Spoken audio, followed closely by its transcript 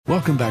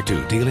Welcome back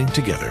to Dealing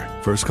Together.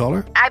 First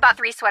caller? I bought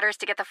 3 sweaters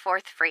to get the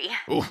 4th free.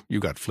 Oh, you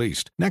got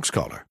fleeced. Next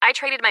caller? I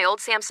traded my old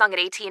Samsung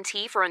at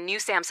AT&T for a new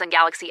Samsung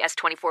Galaxy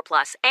S24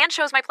 Plus and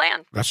chose my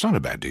plan. That's not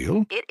a bad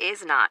deal. It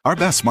is not. Our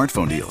best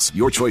smartphone deals.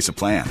 Your choice of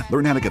plan.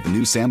 Learn how to get the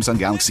new Samsung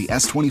Galaxy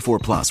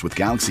S24 Plus with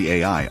Galaxy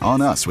AI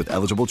on us with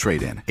eligible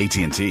trade-in.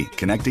 AT&T.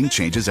 Connecting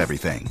changes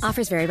everything.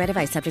 Offers vary by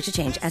device. Subject to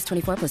change.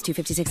 S24 plus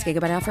 256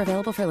 gigabyte offer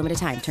available for a limited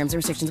time. Terms and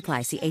restrictions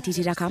apply. See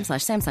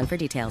att.com/Samsung for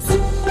details.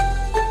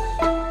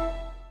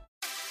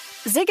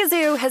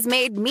 Zigazoo has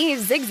made me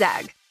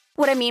zigzag.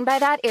 What I mean by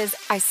that is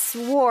I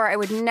swore I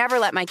would never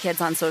let my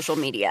kids on social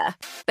media.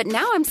 But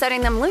now I'm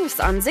setting them loose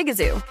on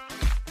Zigazoo.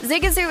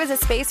 Zigazoo is a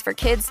space for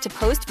kids to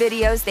post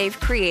videos they've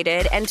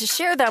created and to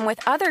share them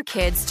with other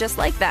kids just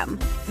like them.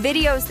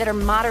 Videos that are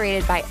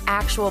moderated by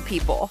actual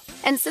people.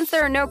 And since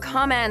there are no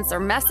comments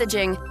or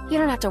messaging, you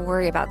don't have to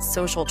worry about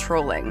social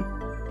trolling.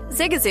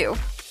 Zigazoo,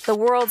 the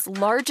world's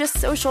largest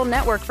social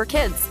network for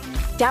kids.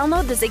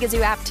 Download the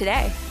Zigazoo app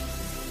today.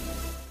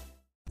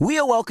 We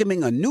are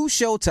welcoming a new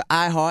show to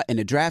iHeart and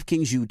the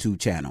DraftKings YouTube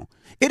channel.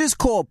 It is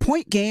called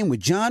Point Game with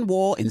John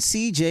Wall and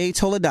CJ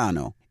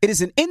Toledano. It is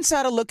an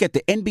insider look at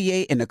the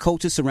NBA and the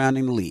coaches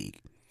surrounding the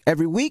league.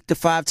 Every week, the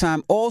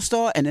 5-time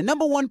All-Star and the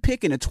 #1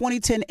 pick in the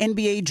 2010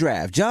 NBA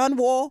Draft, John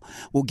Wall,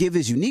 will give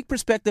his unique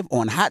perspective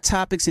on hot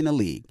topics in the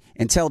league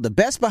and tell the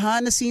best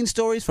behind-the-scenes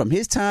stories from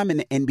his time in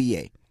the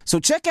NBA. So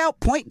check out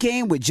Point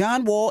Game with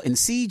John Wall and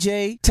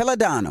CJ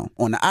Toledano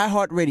on the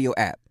iHeartRadio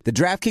app, the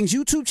DraftKings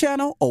YouTube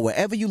channel, or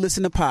wherever you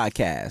listen to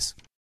podcasts.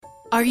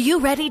 Are you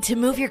ready to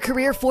move your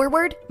career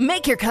forward?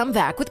 Make your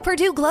comeback with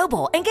Purdue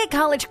Global and get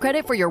college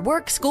credit for your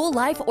work, school,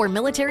 life, or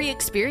military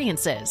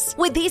experiences.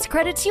 With these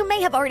credits, you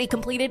may have already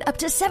completed up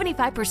to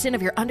 75%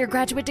 of your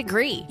undergraduate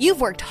degree.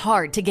 You've worked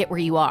hard to get where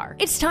you are.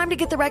 It's time to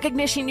get the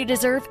recognition you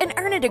deserve and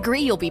earn a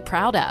degree you'll be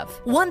proud of.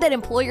 One that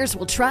employers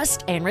will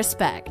trust and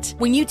respect.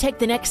 When you take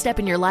the next step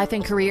in your life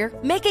and career,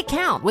 make it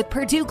count with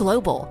Purdue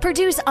Global,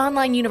 Purdue's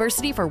online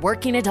university for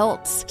working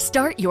adults.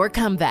 Start your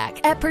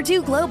comeback at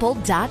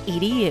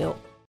purdueglobal.edu.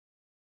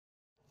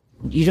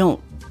 You don't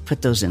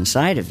put those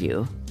inside of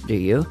you, do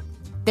you?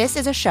 This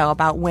is a show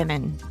about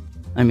women.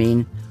 I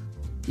mean,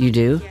 you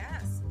do?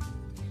 Yes.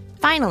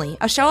 Finally,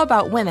 a show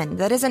about women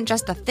that isn't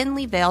just a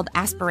thinly veiled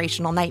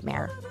aspirational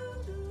nightmare.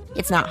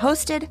 It's not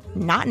hosted,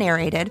 not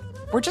narrated.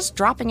 We're just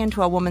dropping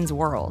into a woman's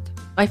world.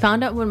 I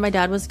found out when my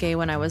dad was gay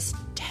when I was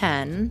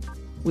 10.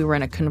 We were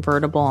in a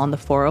convertible on the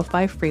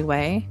 405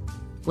 freeway,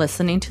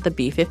 listening to the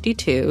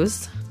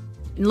B-52s.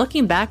 And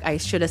looking back, I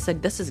should have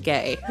said, this is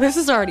gay. This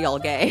is already all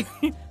gay.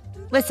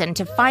 Listen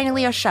to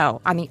Finally a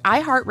Show on the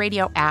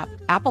iHeartRadio app,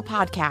 Apple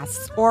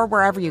Podcasts, or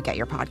wherever you get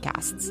your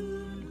podcasts.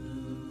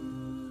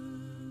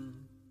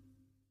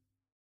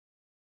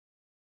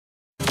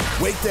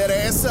 Wake that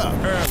ass up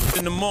early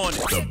in the morning.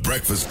 The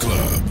Breakfast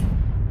Club.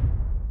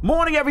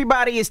 Morning,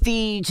 everybody. It's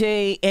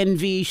DJ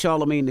NV,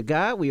 Charlamagne the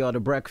Guy. We are the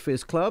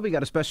Breakfast Club. We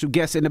got a special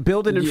guest in the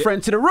building and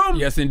friend to the room.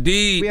 Yes,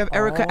 indeed. We have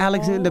Erika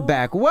Alexander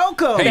back.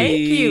 Welcome. Hey.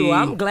 Thank you.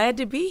 I'm glad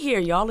to be here.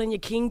 Y'all in your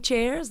king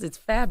chairs. It's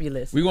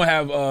fabulous. We're going to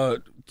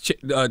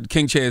have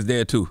king chairs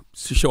there, too,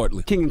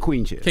 shortly. King and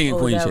queen chairs. King and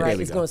queen is that chairs. right?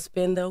 It's going to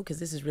spin, though, because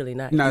this is really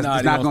nice. No, it's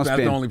not going to spin.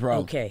 That's the only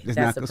problem. Okay, It's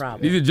that's not the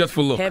problem. These are just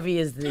for look. Heavy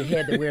is the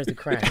head that wears the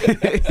crown.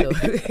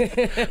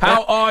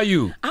 How are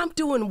you? I'm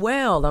doing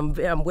well.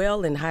 I'm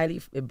well and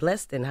highly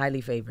blessed and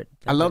highly favored.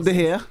 I love the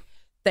hair.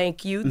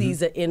 Thank you.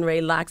 These are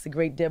In-Ray locks, the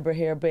great Deborah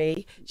Hair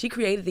Bay. She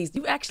created these.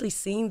 You've actually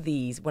seen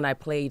these when I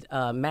played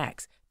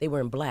Max. They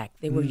were in black.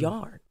 They were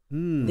yarn.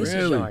 This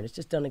is yarn. It's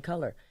just done in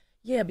color.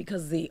 Yeah,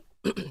 because the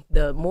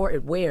more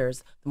it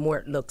wears, the more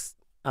it looks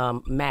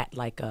matte,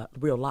 like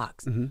real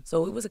locks.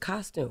 So it was a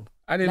costume.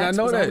 I did Max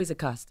not know was that. Always a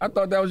costume. I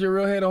thought that was your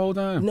real hair the whole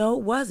time. No,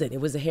 it wasn't. It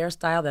was a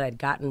hairstyle that I'd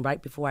gotten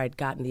right before I'd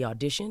gotten the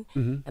audition,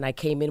 and I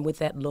came in with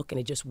that look, and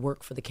it just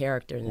worked for the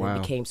character, and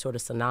it became sort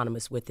of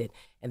synonymous with it.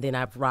 And then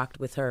I've rocked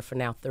with her for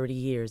now 30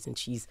 years, and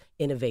she's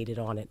innovated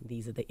on it.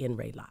 These are the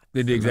In-Ray locks.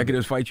 Did the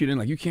executives fight you then?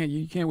 Like, you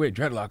can't wear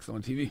dreadlocks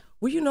on TV.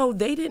 Well, you know,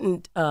 they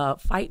didn't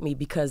fight me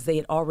because they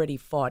had already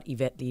fought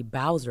Yvette Lee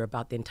Bowser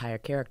about the entire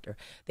character.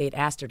 They had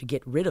asked her to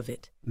get rid of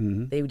it.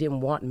 They didn't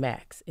want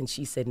Max, and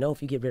she said, no,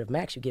 if you get rid of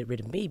Max, you get rid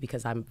of me,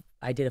 because I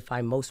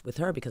identify most with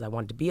her because I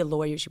wanted to be a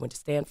lawyer. She went to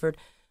Stanford.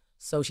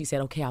 So she said,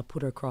 okay, I'll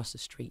put her across the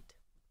street.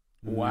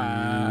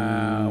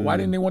 Wow. Why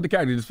didn't they want the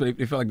character?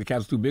 They felt like the cat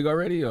was too big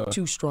already? Or?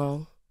 Too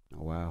strong.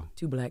 Oh, wow.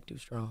 Too black, too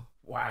strong.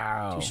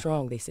 Wow. Too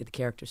strong. They said the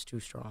character's too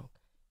strong.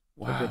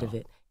 Wow. Get rid of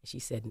it. And she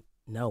said,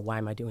 no, why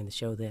am I doing the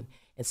show then?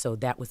 And so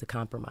that was the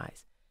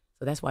compromise.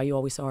 So that's why you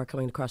always saw her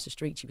coming across the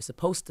street. She was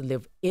supposed to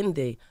live in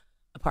the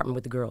apartment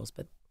with the girls,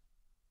 but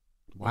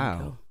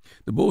wow.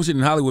 The bullshit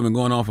in Hollywood been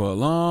going on for a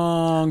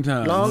long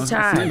time. Long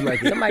time. Seems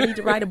like it. Somebody need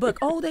to write a book.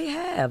 Oh, they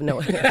have.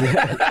 No.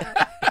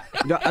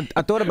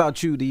 I thought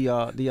about you the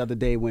other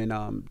day when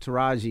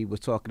Taraji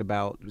was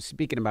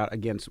speaking about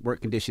against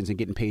work conditions and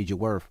getting paid your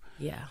worth.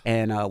 Yeah.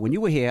 And when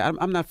you were here,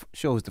 I'm not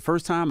sure it was the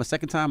first time, a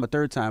second time, a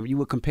third time, you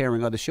were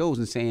comparing other shows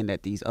and saying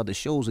that these other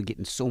shows are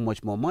getting so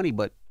much more money,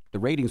 but the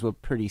ratings were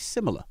pretty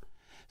similar.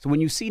 So when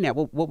you seen that,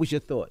 what was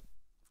your thought?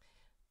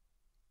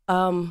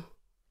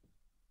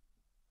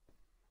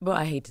 Well,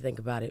 I hate to think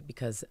about it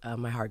because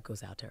my heart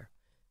goes out to her.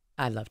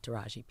 I love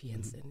Taraji P.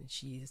 Henson. Mm-hmm.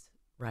 She is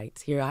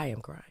right. Here I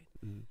am crying.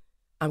 Mm-hmm.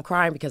 I'm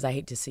crying because I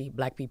hate to see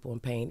black people in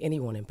pain,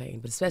 anyone in pain,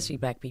 but especially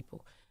black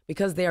people,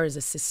 because there is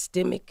a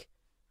systemic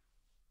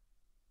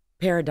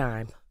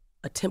paradigm,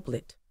 a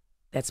template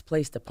that's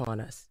placed upon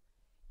us,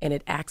 and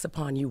it acts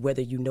upon you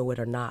whether you know it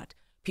or not.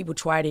 People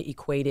try to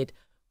equate it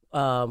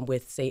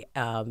with, say,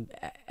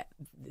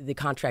 the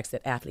contracts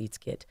that athletes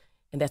get,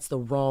 and that's the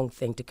wrong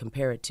thing to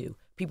compare it to.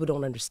 People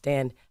don't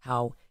understand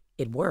how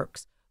it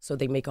works, so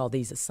they make all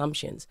these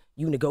assumptions.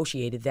 You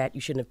negotiated that.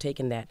 You shouldn't have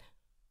taken that.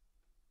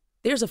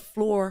 There's a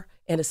floor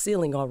and a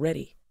ceiling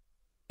already,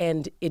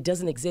 and it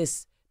doesn't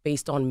exist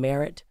based on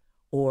merit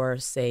or,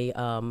 say,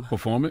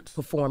 performance.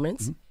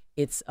 Mm-hmm.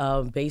 It's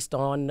based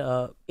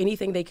on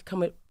anything they could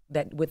come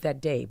with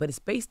that day, but it's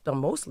based on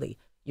mostly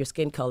your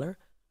skin color,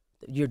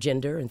 your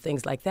gender, and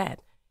things like that.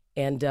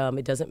 And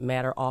it doesn't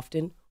matter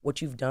often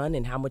what you've done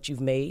and how much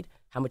you've made,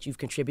 how much you've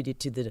contributed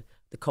to the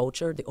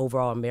culture, the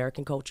overall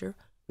American culture.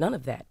 None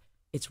of that.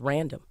 It's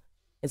random.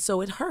 And so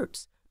it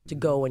hurts to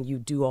go and you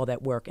do all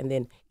that work, and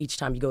then each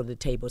time you go to the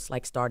table, it's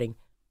like starting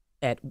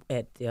at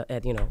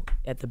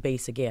the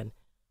base again.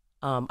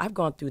 I've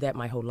gone through that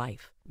my whole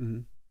life,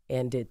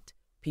 and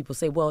people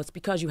say, well, it's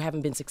because you haven't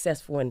been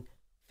successful in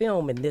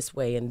film in this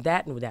way and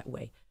that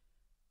way.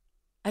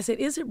 I said,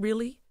 is it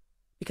really?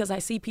 Because I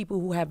see people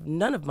who have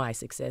none of my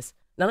success,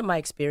 none of my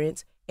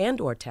experience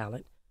and or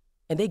talent,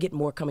 and they get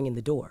more coming in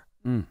the door.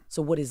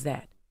 So what is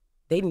that?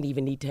 They didn't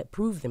even need to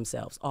prove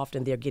themselves.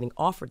 Often they're getting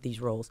offered these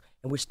roles,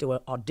 and we're still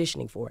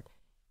auditioning for it.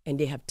 And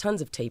they have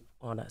tons of tape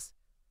on us.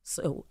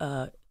 So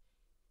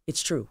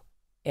it's true.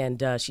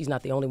 And she's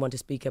not the only one to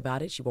speak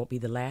about it. She won't be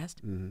the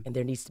last. And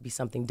there needs to be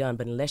something done.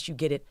 But unless you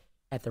get it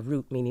at the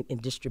root, meaning in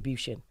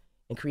distribution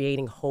and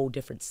creating a whole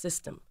different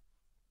system,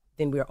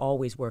 then we're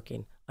always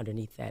working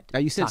underneath that now,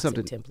 you said toxic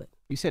something, template.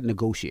 You said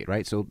negotiate,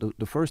 right? So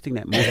the first thing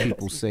that most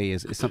people say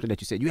is something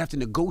that you said. You have to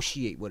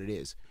negotiate what it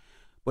is.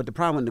 But the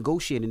problem with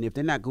negotiating, if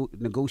they're not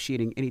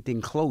negotiating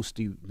anything close,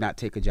 do you not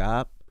take a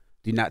job?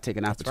 Do you not take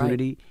an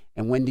opportunity? Right.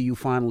 And when do you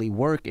finally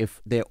work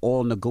if they're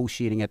all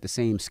negotiating at the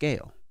same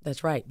scale?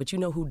 That's right. But you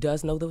know who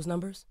does know those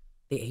numbers?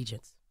 The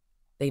agents.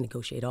 They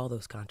negotiate all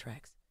those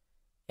contracts.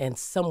 And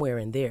somewhere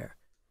in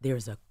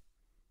there's a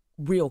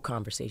real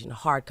conversation, a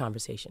hard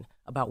conversation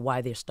about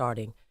why they're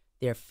starting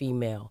their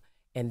female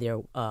and their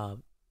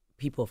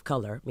people of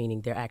color,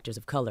 meaning their actors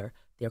of color,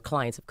 their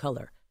clients of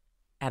color,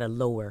 at a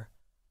lower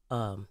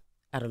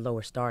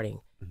starting.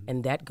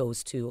 And that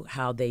goes to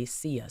how they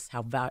see us,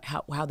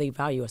 how they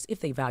value us, if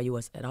they value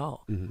us at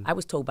all. I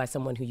was told by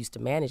someone who used to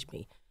manage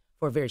me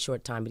for a very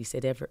short time, but he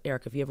said,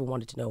 Erika, if you ever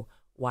wanted to know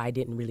why I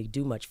didn't really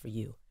do much for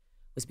you,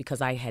 it was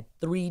because I had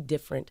 3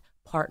 different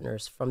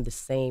partners from the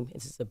same,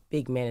 this is a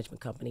big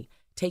management company,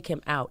 take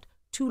him out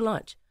to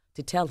lunch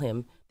to tell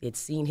him they'd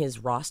seen his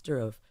roster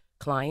of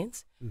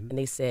clients, and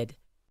they said,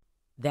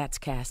 that's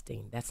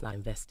casting, that's not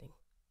investing.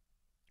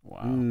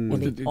 Wow.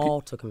 And they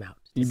all took him out.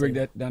 Can you break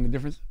that down, the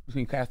difference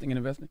between casting and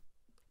investing?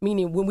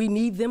 Meaning when we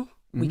need them,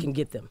 we can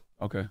get them.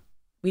 Okay.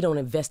 We don't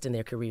invest in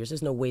their careers.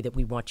 There's no way that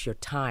we want your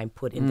time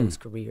put in those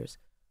careers.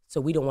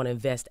 So we don't want to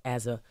invest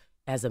as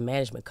a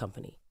management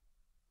company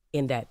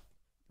in that.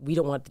 We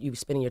don't want you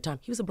spending your time.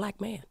 He was a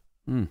black man.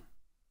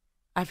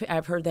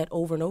 I've heard that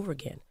over and over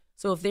again.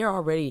 So if they're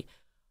already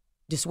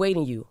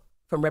dissuading you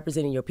from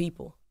representing your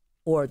people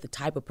or the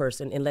type of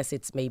person, unless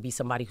it's maybe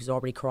somebody who's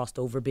already crossed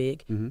over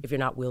big, if you're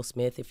not Will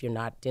Smith, if you're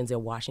not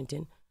Denzel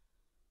Washington,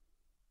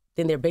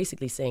 then they're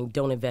basically saying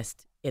don't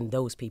invest in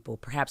those people.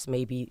 Perhaps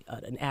maybe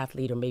an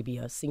athlete or maybe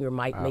a singer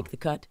might make the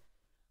cut,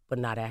 but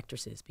not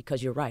actresses,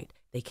 because you're right.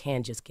 They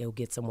can just go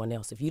get someone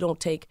else. If you don't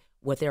take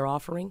what they're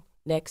offering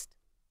next.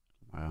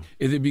 Wow.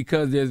 Is it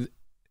because there's,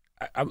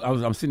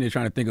 I'm sitting there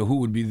trying to think of who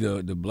would be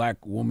the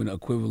black woman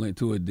equivalent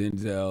to a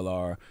Denzel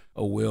or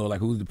a Will, like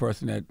who's the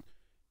person that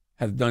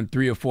has done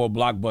 3 or 4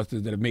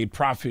 blockbusters that have made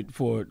profit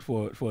for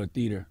a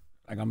theater,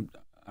 like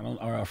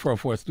or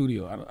for a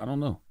studio. I don't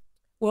know.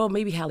 Well,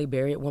 maybe Halle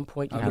Berry at one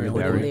point you could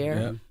put in there.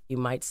 Yeah. You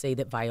might say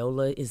that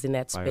Viola is in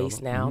that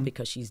space now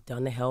because she's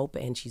done The Help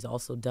and she's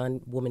also done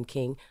Woman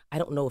King. I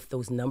don't know if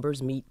those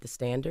numbers meet the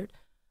standard,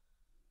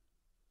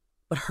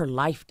 but her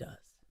life does.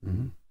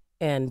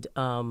 And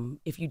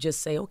if you just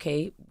say,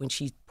 okay, when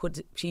she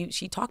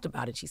talked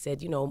about it, she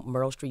said,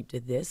 Meryl Streep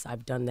did this,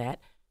 I've done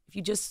that. If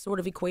you just sort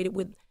of equate it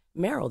with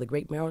Meryl, the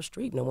great Meryl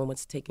Streep, no one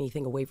wants to take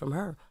anything away from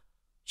her.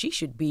 She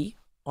should be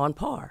on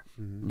par,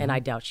 and I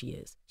doubt she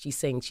is. She's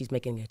saying she's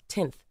making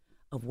 1/10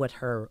 of what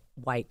her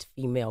white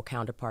female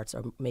counterparts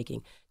are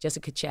making.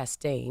 Jessica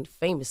Chastain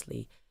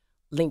famously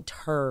linked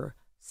her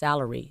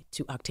salary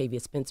to Octavia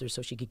Spencer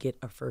so she could get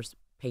her first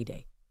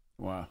payday.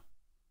 Wow.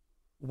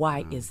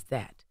 Why is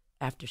that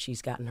after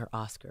she's gotten her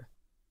Oscar?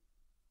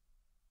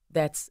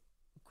 That's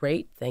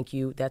great, thank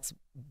you. That's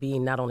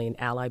being not only an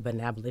ally but an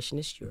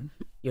abolitionist.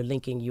 You're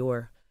linking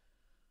your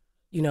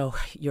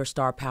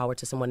star power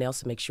to someone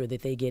else to make sure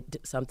that they get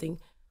something,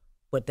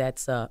 but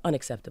that's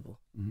unacceptable.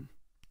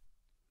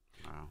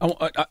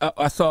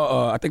 I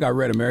saw. I think I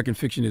read American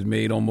Fiction has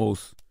made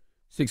almost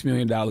 $6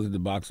 million at the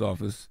box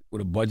office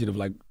with a budget of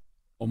like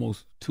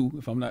almost $2 million,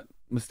 if I'm not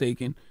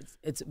mistaken.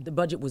 It's the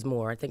budget was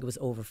more. I think it was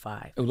over $5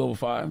 million. It was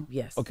over $5 million?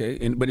 Yes.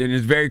 Okay, but it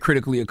is very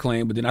critically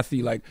acclaimed. But then I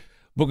see like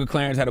Book of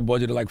Clarence had a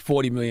budget of like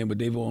 $40 million, but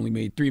they've only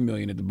made $3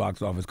 million at the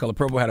box office. Color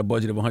Purple had a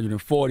budget of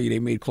 $140 million. They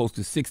made close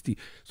to $60 million.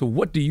 So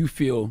what do you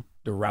feel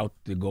the route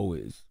to go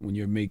is when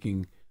you're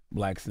making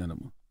black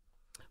cinema?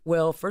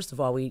 Well, first of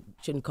all, we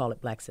shouldn't call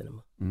it black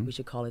cinema. Mm-hmm. We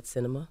should call it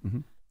cinema. Mm-hmm.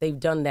 They've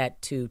done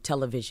that to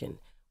television.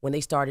 When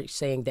they started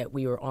saying that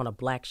we were on a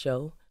black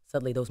show,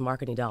 suddenly those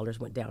marketing dollars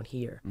went down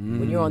here.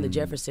 When you're on the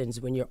Jeffersons,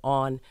 when you're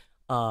on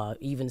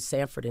even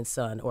Sanford and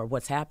Son or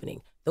What's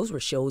Happening, those were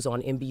shows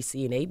on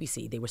NBC and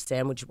ABC. They were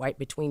sandwiched right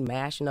between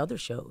MASH and other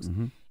shows.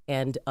 Mm-hmm.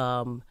 And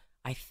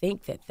I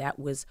think that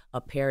was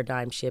a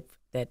paradigm shift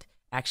that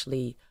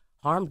actually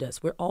harmed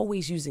us. We're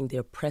always using the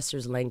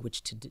oppressor's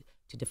language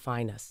to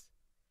define us.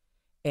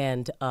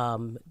 And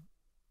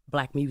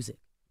black music,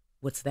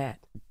 what's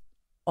that?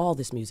 All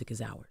this music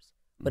is ours.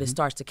 But it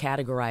starts to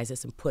categorize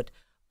us and put,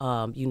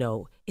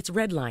 it's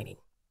redlining.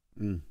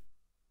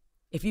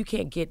 If you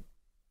can't get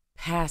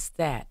past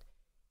that,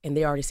 and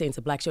they're already saying it's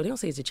a black show, they don't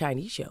say it's a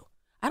Chinese show.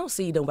 I don't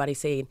see nobody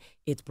saying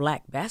it's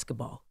black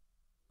basketball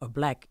or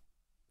black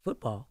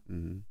football.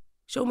 Mm-hmm.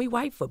 Show me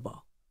white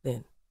football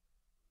then.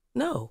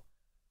 No,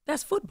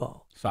 that's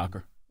football.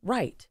 Soccer.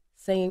 Right.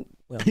 Saying,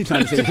 well, he's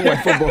trying to say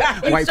white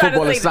football, white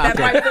football is soccer.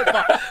 That's white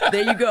football.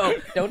 There you go.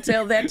 Don't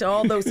tell that to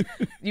all those,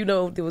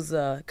 there was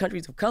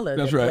countries of color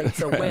that played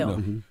so well.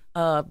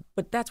 Mm-hmm.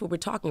 But that's what we're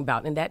talking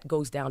about, and that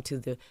goes down to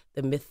the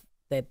myth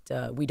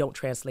that we don't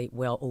translate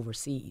well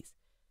overseas.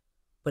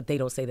 But they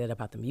don't say that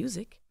about the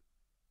music.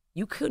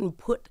 You couldn't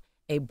put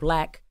a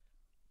black,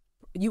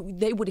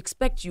 they would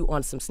expect you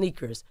on some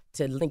sneakers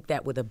to link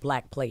that with a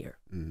black player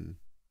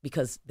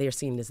because they're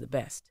seen as the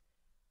best.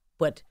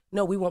 But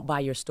no, we won't buy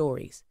your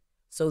stories.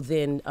 So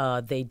then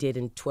they did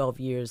in 12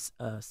 Years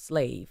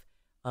Slave.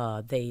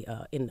 They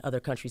in other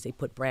countries, they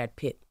put Brad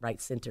Pitt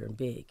right center and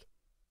big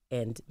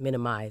and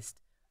minimized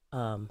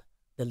the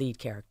lead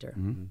character.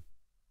 Mm-hmm.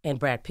 And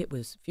Brad Pitt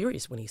was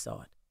furious when he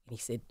saw it. And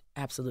he said,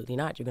 absolutely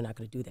not, you're not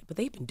going to do that. But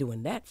they've been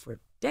doing that for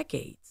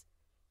decades.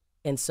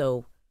 And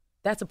so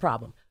that's a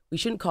problem. We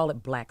shouldn't call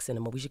it black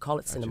cinema. We should call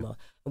it cinema.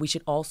 And we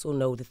should also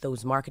know that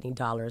those marketing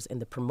dollars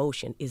and the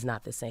promotion is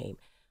not the same.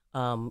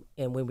 And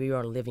when we were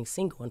on Living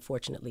Single,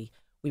 unfortunately,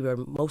 we were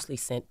mostly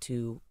sent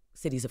to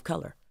cities of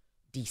color,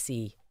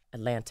 D.C.,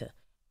 Atlanta.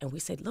 And we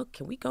said, look,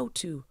 can we go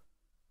to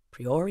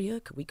Peoria?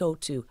 Could we go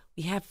to,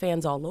 we have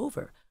fans all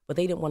over, but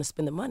they didn't want to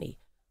spend the money.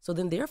 So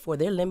then therefore,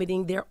 they're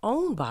limiting their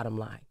own bottom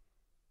line.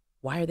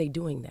 Why are they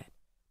doing that?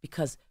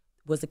 Because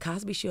was the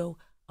Cosby Show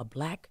a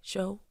black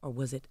show or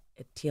was it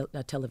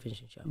a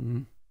television show?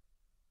 Mm-hmm.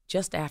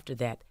 Just after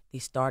that, they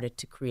started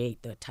to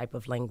create the type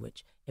of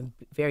language and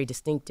very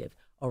distinctive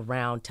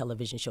around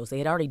television shows. They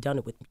had already done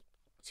it with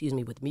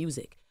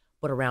music,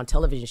 but around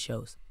television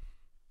shows.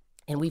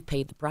 And we've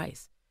paid the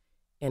price.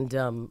 And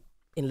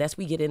unless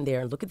we get in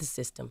there and look at the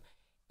system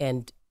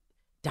and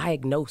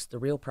diagnose the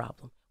real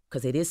problem,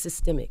 because it is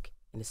systemic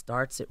and it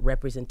starts at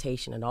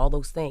representation and all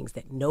those things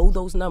that know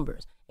those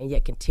numbers and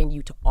yet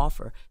continue to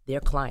offer their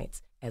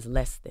clients as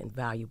less than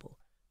valuable,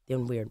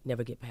 then we'll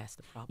never get past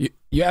the problem.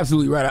 You're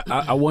absolutely right.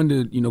 I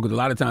wonder, because a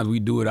lot of times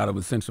we do it out of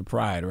a sense of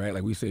pride, right?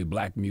 Like we say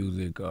black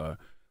music or,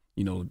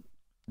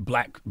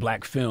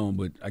 black film,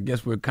 but I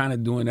guess we're kind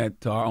of doing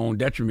that to our own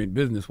detriment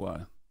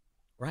business-wise.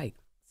 Right.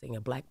 Saying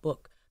a black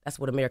book. That's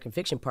what American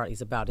Fiction Party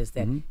is about, is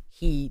that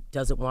he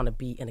doesn't want to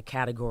be in a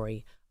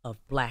category of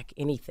black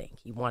anything.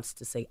 He wants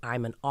to say,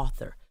 I'm an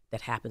author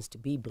that happens to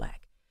be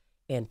black.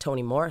 And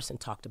Toni Morrison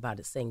talked about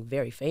it, saying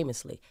very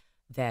famously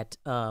that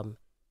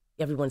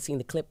everyone's seen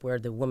the clip where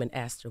the woman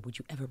asked her, would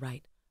you ever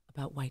write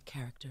about white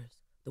characters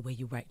the way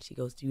you write? She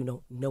goes, you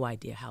know, no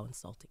idea how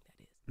insulting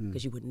that is,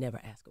 because you would never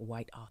ask a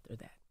white author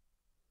that.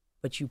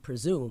 But you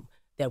presume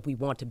that we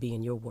want to be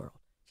in your world.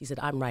 She said,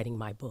 I'm writing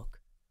my book,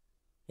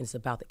 and it's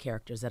about the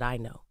characters that I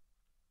know.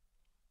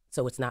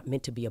 So it's not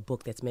meant to be a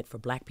book that's meant for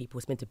black people.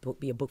 It's meant to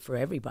be a book for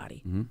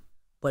everybody. Mm-hmm.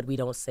 But we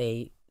don't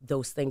say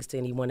those things to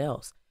anyone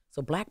else.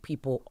 So black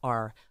people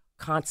are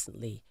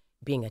constantly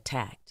being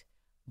attacked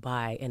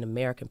by an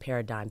American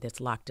paradigm that's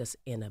locked us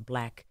in a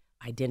black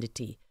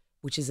identity,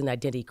 which is an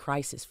identity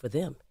crisis for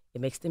them. It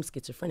makes them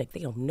schizophrenic.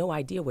 They have no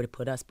idea where to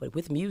put us. But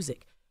with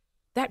music,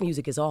 that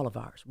music is all of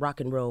ours. Rock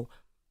and roll,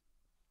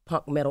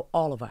 punk, metal,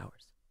 all of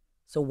ours.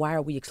 So why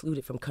are we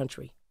excluded from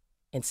country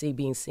and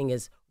being seen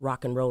as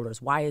rock and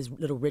rollers? Why is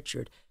Little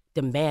Richard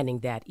demanding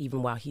that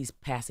even while he's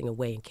passing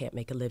away and can't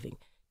make a living,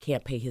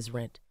 can't pay his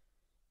rent?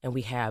 And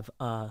we have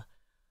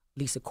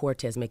Lisa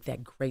Cortez make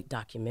that great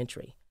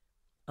documentary.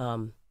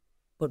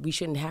 But we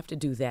shouldn't have to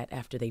do that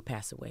after they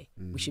pass away.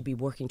 Mm-hmm. We should be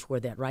working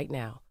toward that right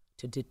now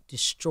to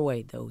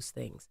destroy those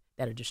things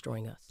that are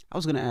destroying us. I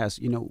was going to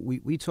ask,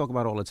 we talk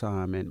about it all the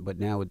time, but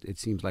now it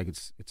seems like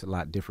it's a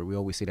lot different. We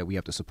always say that we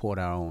have to support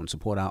our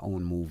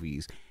own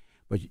movies.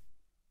 But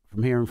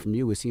from hearing from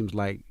you, it seems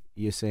like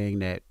you're saying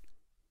that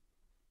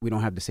we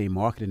don't have the same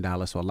marketing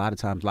dollars. So a lot of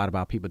times, a lot of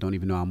our people don't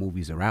even know our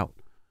movies are out.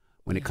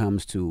 When it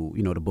comes to,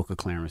 the Book of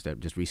Clarence that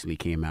just recently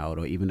came out,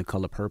 or even The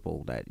Color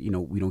Purple, that,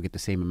 we don't get the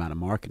same amount of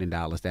marketing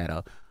dollars that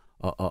a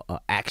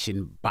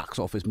action box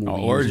office movie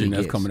Origin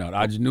that's gets. coming out.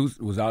 I just knew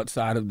it was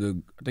outside of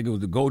I think it was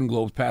the Golden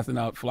Globes passing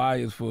out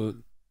flyers for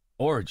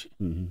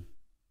Origin,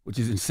 which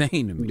is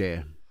insane to me.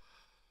 Yeah.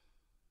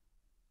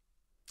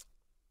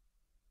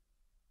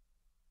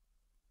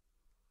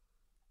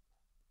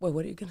 Well,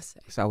 what are you going to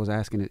say? So I was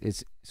asking,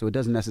 so it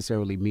doesn't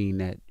necessarily mean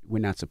that we're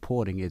not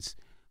supporting. It's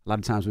a lot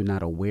of times we're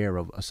not aware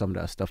of some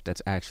of the stuff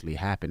that's actually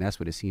happened. That's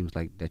what it seems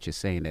like that you're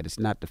saying, that it's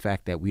not the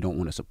fact that we don't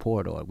want to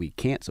support or we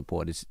can't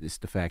support. It's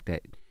the fact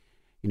that,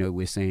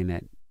 we're saying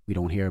that we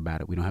don't hear about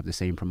it. We don't have the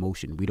same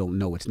promotion. We don't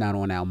know. It's not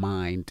on our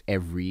mind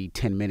every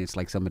 10 minutes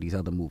like some of these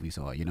other movies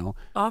are,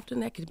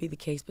 Often that could be the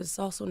case, but it's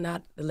also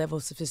not the level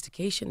of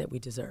sophistication that we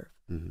deserve.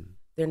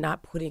 They're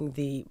not putting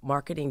the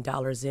marketing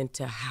dollars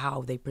into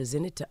how they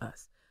present it to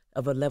us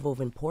of a level of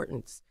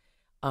importance,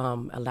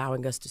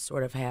 allowing us to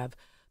sort of have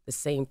the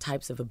same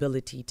types of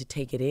ability to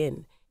take it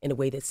in a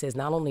way that says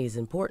not only is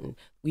important,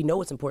 we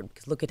know it's important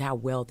because look at how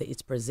well that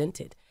it's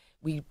presented.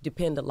 We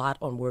depend a lot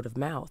on word of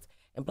mouth,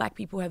 and Black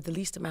people have the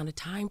least amount of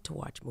time to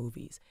watch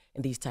movies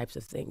and these types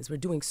of things. We're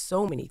doing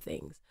so many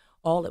things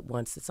all at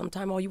once that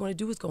sometimes all you want to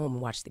do is go home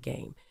and watch the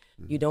game.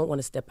 You don't want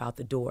to step out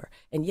the door.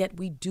 And yet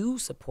we do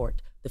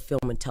support the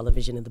film and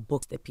television and the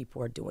books that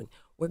people are doing.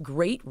 We're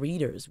great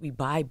readers. We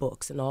buy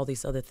books and all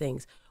these other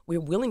things. We're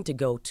willing to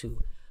go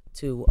to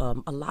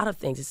a lot of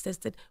things. It says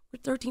that we're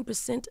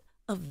 13%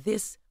 of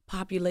this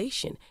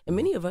population, and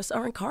many of us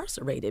are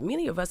incarcerated.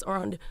 Many of us are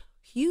under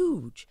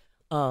huge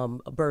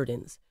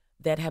burdens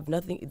that have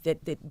nothing,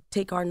 that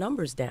take our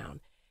numbers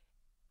down.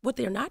 What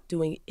they're not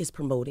doing is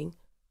promoting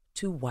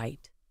to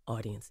white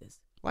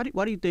audiences. Why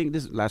do you think,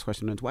 this is the last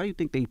question, why do you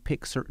think they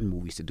pick certain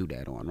movies to do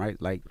that on, right?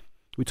 Like,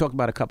 we talked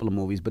about a couple of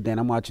movies, but then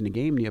I'm watching the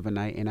game the other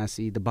night and I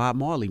see the Bob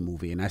Marley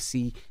movie and I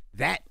see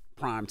that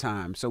prime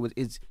time. So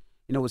it's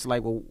it's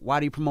like, well,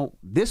 why do you promote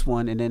this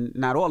one and then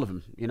not all of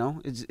them?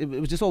 It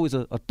was just always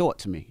a thought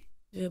to me.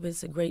 Yeah, but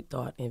it's a great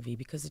thought, Envy,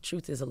 because the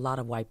truth is a lot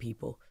of white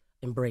people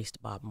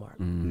embraced Bob Marley.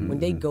 When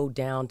they go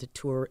down to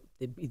tour,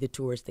 the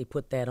tourists, they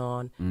put that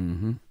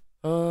on.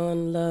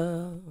 On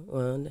love,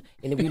 and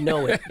we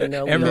know it.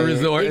 Every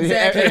resort.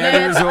 Exactly.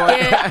 Every resort.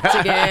 Get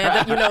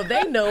together.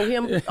 They know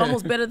him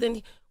almost better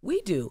than we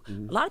do.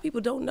 A lot of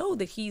people don't know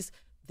that he's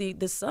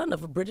the son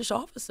of a British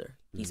officer.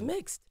 He's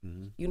mixed.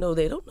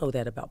 They don't know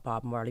that about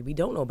Bob Marley. We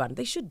don't know about him.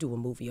 They should do a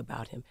movie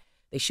about him.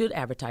 They should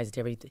advertise it,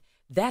 everything.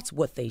 That's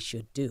what they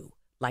should do,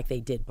 like they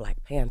did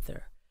Black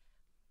Panther.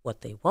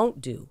 What they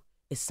won't do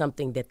is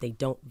something that they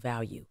don't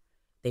value.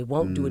 They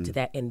won't do it to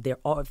that, and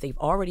if they've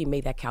already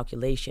made that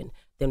calculation,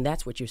 then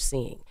that's what you're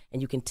seeing,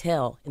 and you can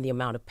tell in the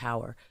amount of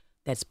power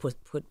that's put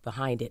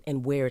behind it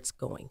and where it's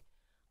going.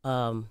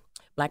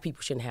 Black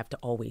people shouldn't have to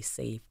always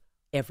save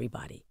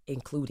everybody,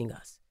 including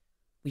us.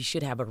 We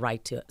should have a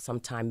right to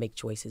sometime make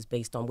choices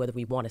based on whether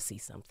we want to see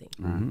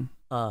something.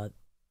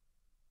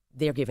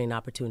 They're given an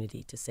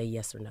opportunity to say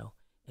yes or no,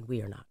 and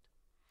we are not.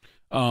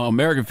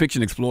 American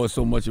fiction explores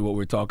so much of what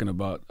we're talking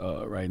about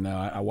right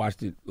now. I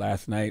watched it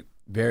last night.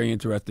 Very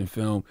interesting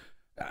film.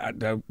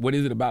 What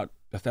is it about?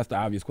 That's the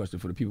obvious question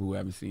for the people who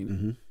haven't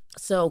seen it.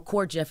 So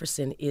Cord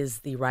Jefferson is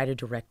the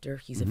writer-director.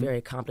 He's a very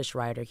accomplished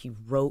writer. He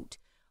wrote,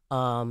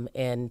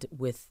 and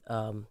with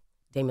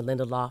Damon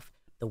Lindelof,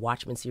 the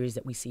Watchmen series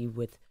that we see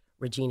with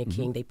Regina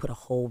King, they put a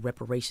whole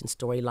reparation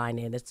storyline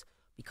in. It's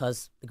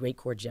because the great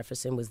Cord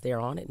Jefferson was there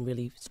on it, and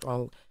really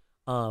strong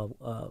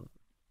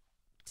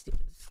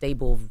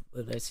stable,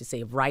 let's just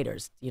say, of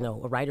writers, a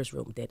writer's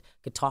room that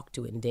could talk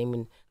to it. And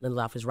Damon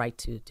Lindelof is right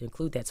to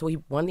include that. So he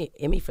won the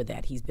Emmy for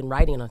that. He's been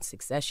writing on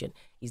Succession.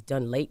 He's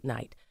done Late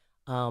Night,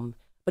 but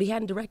he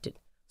hadn't directed.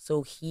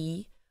 So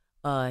he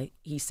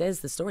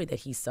says the story that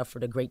he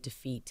suffered a great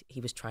defeat.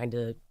 He was trying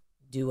to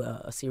do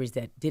a series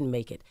that didn't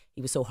make it.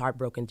 He was so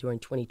heartbroken during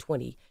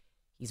 2020.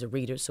 He's a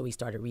reader, so he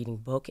started reading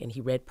book, and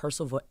he read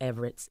Percival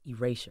Everett's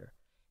Erasure.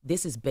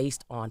 This is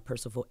based on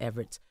Percival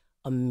Everett's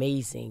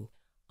amazing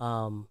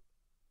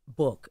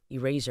book,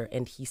 Erasure,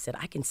 and he said,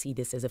 I can see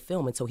this as a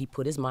film. And so he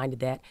put his mind to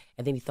that,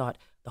 and then he thought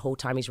the whole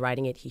time he's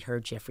writing it, he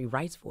heard Jeffrey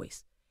Wright's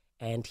voice.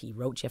 And he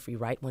wrote Jeffrey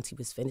Wright once he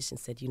was finished and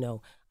said,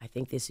 I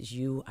think this is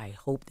you. I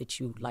hope that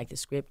you like the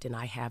script, and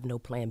I have no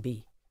plan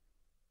B.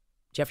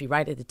 Jeffrey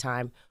Wright at the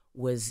time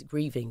was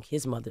grieving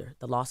his mother,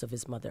 the loss of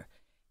his mother.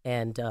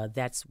 And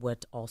that's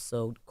what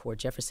also Cord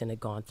Jefferson had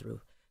gone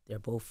through. They're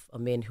both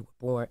men who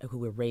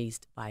were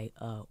raised by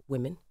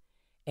women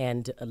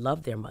and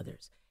loved their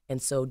mothers.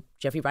 And so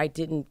Jeffrey Wright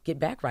didn't get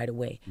back right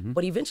away,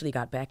 but he eventually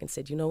got back and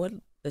said, you know what,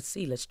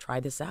 let's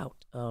try this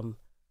out.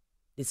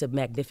 It's a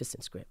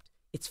magnificent script.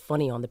 It's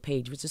funny on the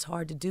page, which is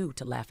hard to do,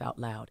 to laugh out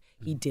loud.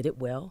 He did it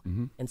well.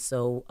 And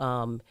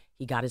so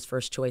he got his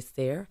first choice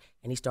there,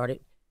 and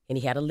he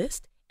had a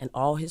list, and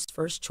all his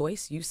first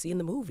choice you see in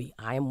the movie.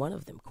 I am one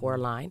of them.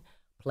 Coraline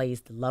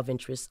plays the love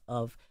interest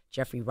of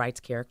Jeffrey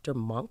Wright's character,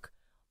 Monk.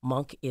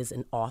 Monk is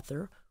an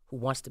author who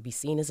wants to be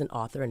seen as an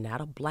author and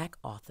not a Black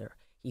author.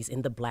 He's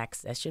in the black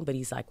section, but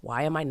he's like,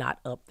 why am I not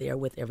up there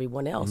with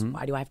everyone else?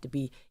 Why do I have to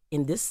be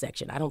in this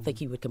section? I don't think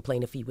he would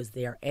complain if he was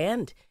there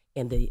and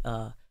in the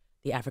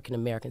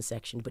African-American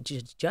section, but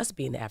just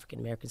being the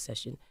African-American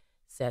section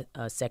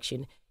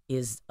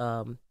is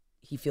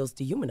he feels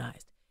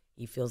dehumanized.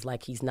 He feels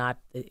like he's not,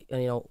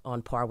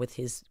 on par with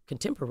his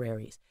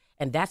contemporaries.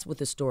 And that's what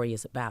the story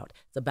is about.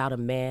 It's about a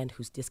man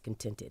who's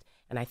discontented.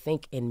 And I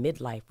think in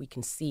midlife, we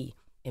can see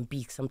and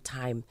be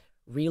sometime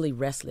really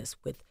restless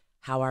with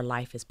how our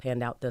life has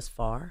panned out thus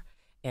far.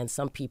 And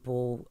some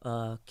people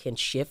can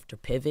shift or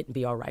pivot and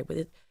be all right with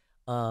it.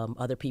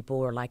 Other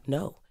people are like,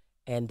 no.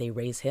 And they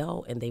raise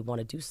hell and they want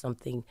to do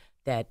something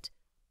that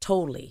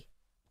totally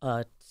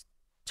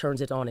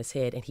turns it on its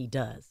head, and he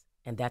does.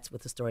 And that's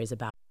what the story is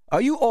about.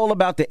 Are you all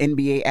about the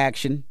NBA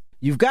action?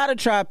 You've got to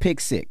try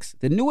Pick 6,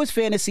 the newest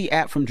fantasy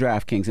app from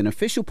DraftKings, an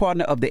official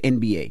partner of the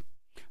NBA.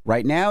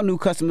 Right now, new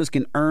customers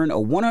can earn a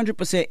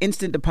 100%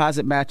 instant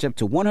deposit match up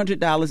to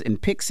 $100 in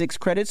Pick 6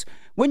 credits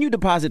when you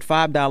deposit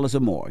 $5 or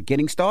more.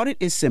 Getting started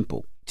is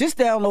simple. Just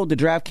download the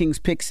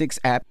DraftKings Pick 6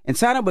 app and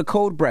sign up with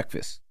code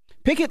BREAKFAST.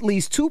 Pick at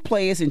least 2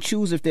 players and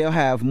choose if they'll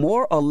have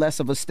more or less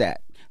of a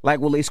stat, like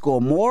will they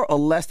score more or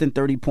less than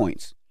 30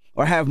 points,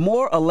 or have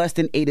more or less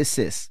than 8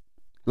 assists.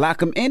 Lock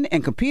them in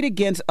and compete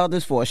against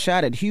others for a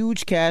shot at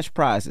huge cash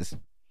prizes.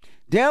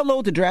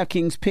 Download the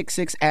DraftKings Pick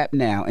 6 app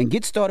now and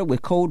get started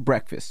with code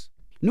BREAKFAST.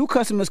 New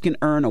customers can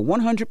earn a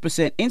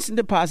 100% instant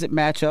deposit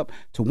match up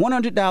to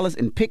 $100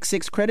 in Pick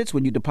 6 credits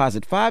when you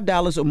deposit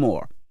 $5 or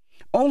more.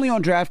 Only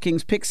on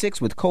DraftKings Pick 6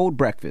 with code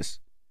BREAKFAST.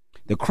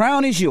 The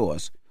crown is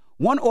yours.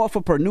 One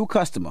offer per new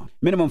customer.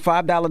 Minimum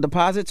 $5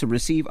 deposit to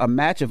receive a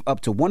match of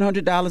up to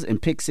 $100 in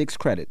Pick 6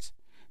 credits.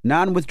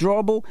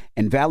 Non-withdrawable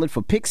and valid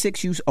for Pick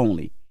 6 use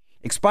only.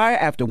 Expire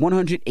after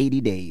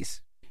 180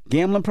 days.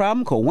 Gambling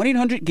problem? Call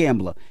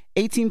 1-800-GAMBLER.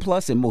 18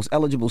 plus in most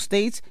eligible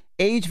states.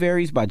 Age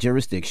varies by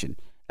jurisdiction.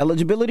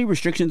 Eligibility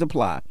restrictions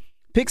apply.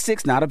 Pick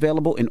 6 not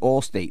available in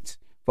all states.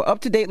 For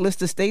up-to-date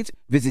list of states,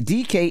 visit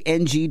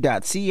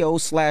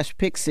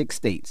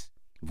dkng.co/pick6states.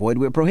 Void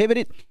where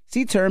prohibited.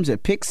 See terms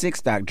at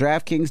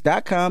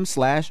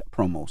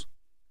pick6.draftkings.com/promos.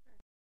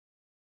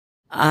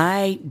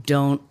 I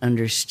don't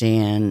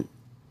understand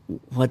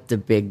what the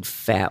big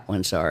fat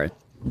ones are.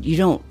 You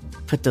don't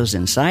put those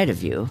inside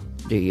of you,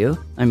 do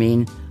you? I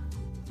mean,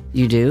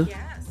 you do?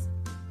 Yes.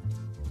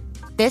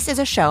 This is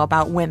a show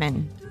about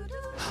women.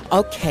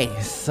 Okay,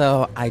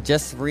 so I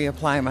just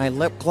reapplied my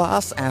lip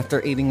gloss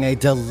after eating a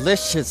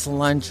delicious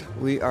lunch.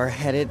 We are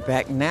headed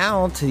back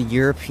now to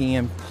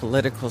European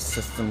Political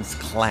Systems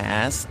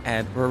class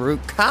at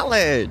Baruch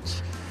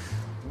College.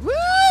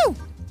 Woo!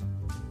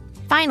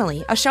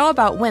 Finally, a show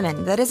about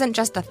women that isn't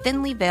just a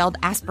thinly veiled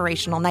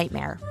aspirational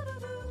nightmare.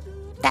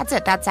 That's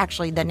it. That's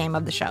actually the name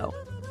of the show.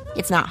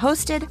 It's not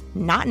hosted,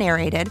 not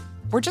narrated.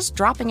 We're just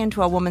dropping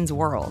into a woman's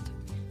world.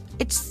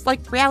 It's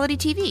like reality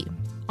TV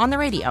on the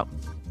radio.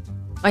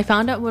 I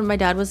found out when my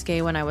dad was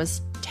gay when I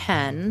was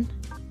 10.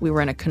 We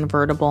were in a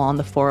convertible on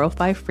the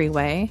 405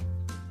 freeway,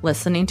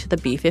 listening to the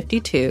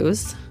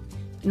B-52s.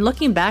 And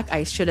looking back,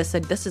 I should have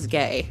said, this is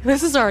gay.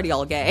 This is already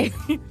all gay.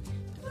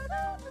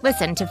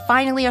 Listen to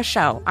Finally a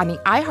Show on the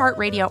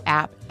iHeartRadio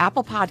app,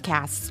 Apple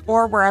Podcasts,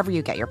 or wherever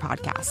you get your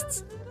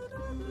podcasts.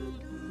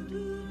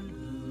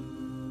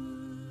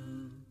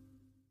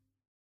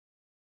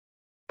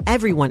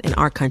 Everyone in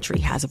our country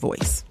has a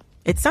voice.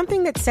 It's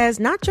something that says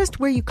not just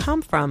where you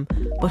come from,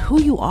 but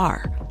who you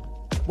are.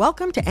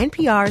 Welcome to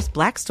NPR's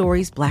Black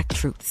Stories, Black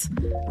Truths,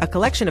 a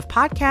collection of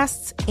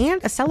podcasts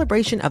and a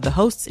celebration of the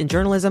hosts in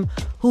journalism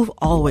who've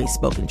always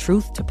spoken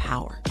truth to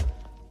power.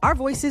 Our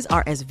voices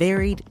are as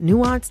varied,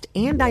 nuanced,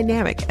 and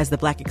dynamic as the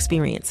Black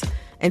experience,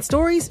 and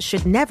stories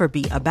should never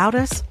be about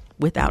us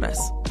without us.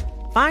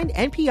 Find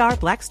NPR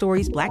Black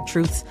Stories, Black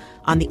Truths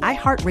on the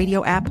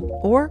iHeartRadio app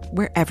or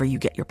wherever you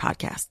get your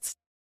podcasts.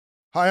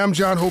 Hi, I'm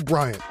John Hope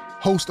Bryant,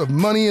 host of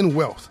Money and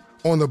Wealth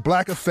on the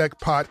Black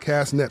Effect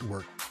Podcast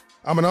Network.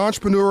 I'm an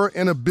entrepreneur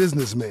and a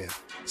businessman.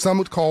 Some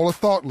would call a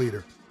thought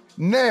leader.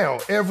 Now,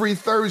 every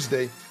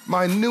Thursday,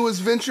 my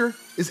newest venture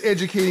is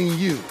educating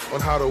you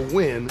on how to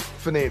win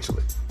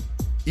financially.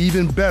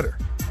 Even better,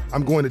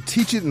 I'm going to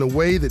teach it in a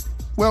way that,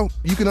 well,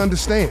 you can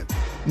understand.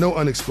 No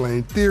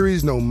unexplained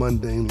theories, no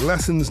mundane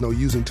lessons, no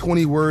using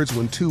 20 words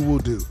when 2 will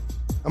do.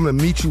 I'm going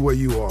to meet you where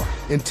you are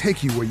and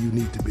take you where you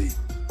need to be.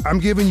 I'm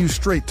giving you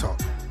straight talk,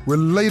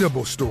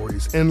 relatable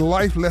stories, and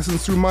life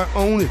lessons through my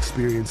own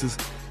experiences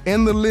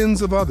and the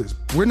lens of others.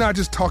 We're not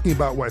just talking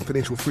about why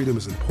financial freedom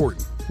is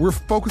important. We're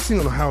focusing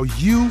on how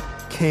you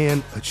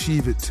can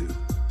achieve it too.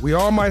 We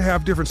all might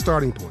have different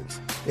starting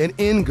points and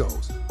end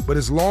goals, but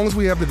as long as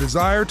we have the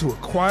desire to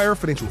acquire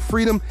financial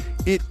freedom,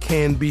 it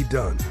can be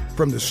done.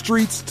 From the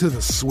streets to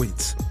the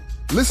suites.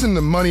 Listen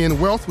to Money and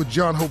Wealth with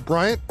John Hope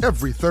Bryant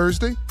every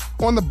Thursday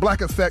on the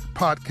Black Effect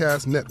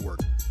Podcast Network,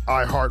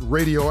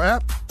 iHeartRadio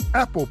app,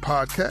 Apple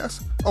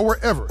Podcasts, or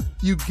wherever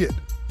you get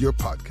your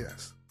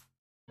podcasts.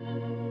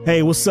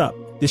 Hey, what's up?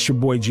 This your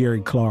boy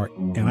Jerry Clark,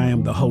 and I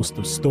am the host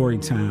of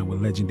Storytime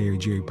with Legendary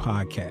Jerry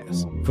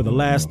Podcast. For the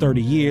last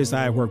 30 years,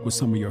 I have worked with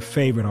some of your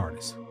favorite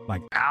artists,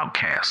 like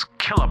Outkast,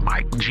 Killer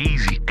Mike,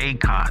 Jeezy,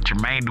 Akon,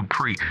 Jermaine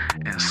Dupri,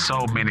 and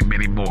so many,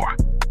 many more.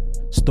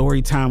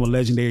 Storytime with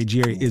Legendary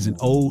Jerry is an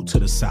ode to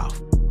the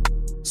South.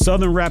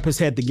 Southern rap has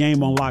had the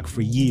game on lock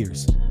for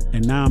years,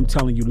 and now I'm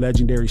telling you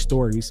legendary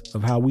stories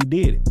of how we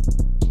did it.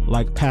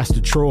 Like Pastor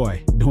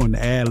Troy doing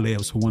the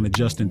ad-libs for one of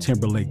Justin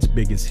Timberlake's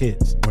biggest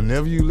hits.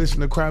 Whenever you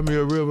listen to Cry Me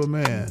a River,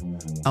 man,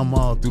 I'm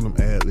all through them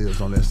ad-libs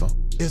on that song.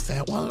 It's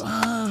that one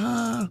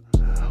line,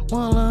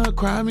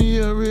 cry me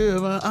a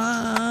river.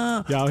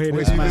 Y'all hear When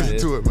this, you man? listen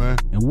to it, man.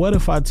 And what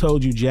if I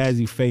told you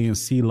Jazzy Faye and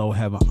CeeLo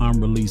have an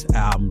unreleased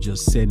album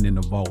just sitting in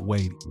the vault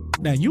waiting?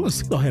 Now, you and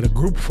CeeLo had a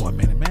group for a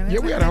minute, man. Yeah,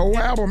 we got a whole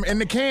album in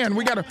the can.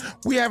 We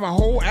have a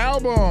whole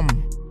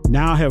album.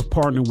 Now I have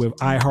partnered with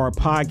iHeart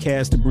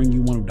Podcast to bring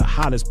you one of the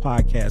hottest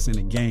podcasts in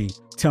the game,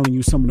 telling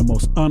you some of the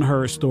most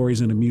unheard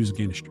stories in the music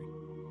industry.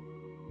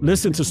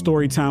 Listen to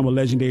Storytime with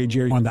Legendary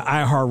Jerry on the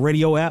iHeart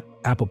Radio app,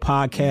 Apple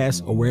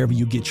Podcasts, or wherever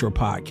you get your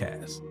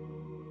podcasts.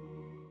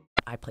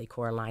 I play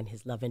Coraline,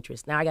 his love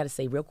interest. Now I got to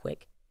say real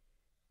quick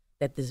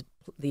that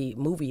the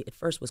movie at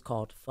first was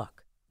called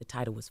Fuck. The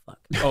title was Fuck.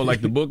 Oh,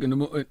 like the book and the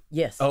movie?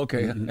 Yes. Oh,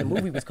 okay. The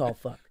movie was called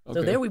Fuck. So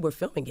Okay. there we were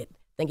filming it,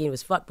 thinking it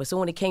was Fuck. But so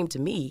when it came to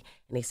me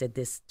and they said,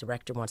 this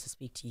director wants to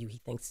speak to you, he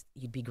thinks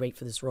you'd be great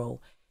for this role.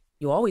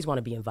 You always want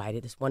to be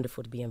invited. It's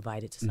wonderful to be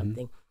invited to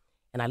something.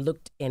 And I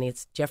looked, and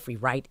it's Jeffrey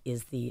Wright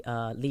is the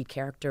lead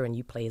character, and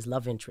you play his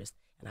love interest.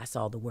 And I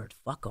saw the word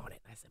fuck on it.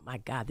 I said, my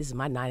God, this is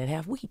my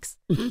 9.5 weeks.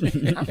 I'm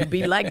going to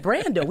be like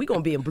Brando. We're going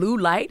to be in blue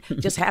light,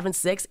 just having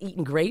sex,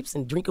 eating grapes,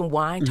 and drinking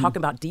wine, talking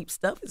about deep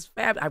stuff. It's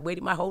fab. I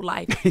waited my whole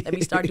life. Let me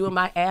start doing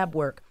my ab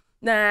work.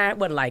 Nah, it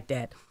wasn't like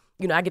that.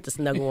 You know, I get to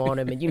snuggle on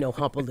him and,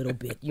 hump a little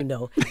bit, I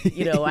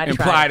Imply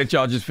try. that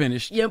y'all just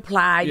finished. You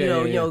imply,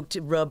 Yeah.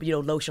 to rub,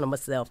 lotion on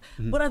myself.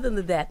 But other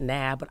than that,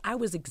 nah. But I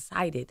was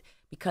excited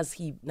because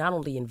he not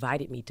only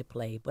invited me to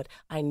play, but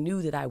I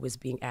knew that I was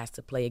being asked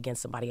to play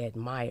against somebody I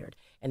admired.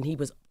 And he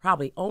was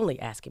probably only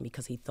asking me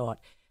because he thought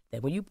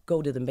that when you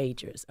go to the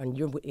majors and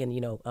you're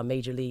in, a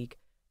major league,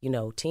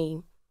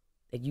 team,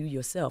 that you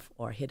yourself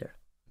are a hitter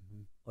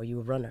or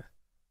you're a runner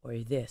or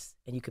you're this,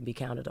 and you can be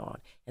counted on.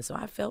 And so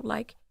I felt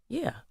like,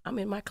 yeah, I'm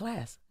in my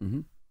class.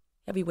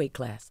 Heavyweight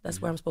class.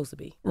 That's where I'm supposed to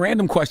be.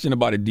 Random question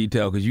about a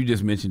detail, because you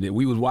just mentioned it.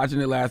 We was watching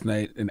it last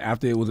night, and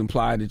after it was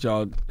implied that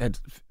y'all had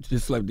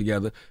just slept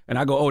together, and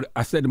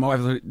I said to my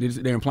wife,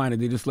 they're implying that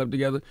they just slept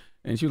together,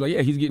 and she was like,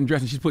 yeah, he's getting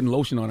dressed, and she's putting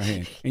lotion on her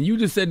hand. And you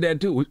just said that,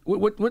 too.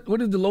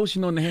 What is the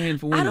lotion on the hand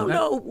for women? I don't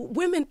know.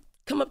 Women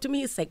come up to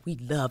me and say, we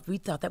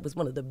thought that was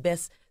one of the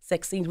best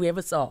sex scenes we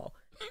ever saw.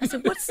 I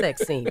said, what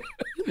sex scene?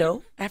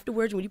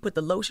 Afterwards, when you put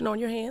the lotion on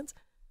your hands,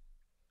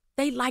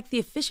 they like the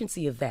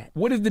efficiency of that.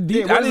 What is the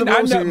detail? Yeah, what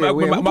is the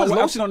lotion? Who puts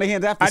lotion on their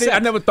hands after sex? I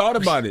never thought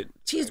about it.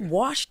 She's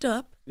washed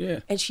up,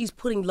 and she's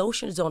putting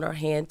lotions on her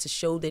hand to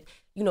show that,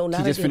 not only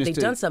have they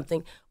done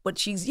something, but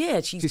she's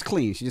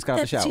clean. She just got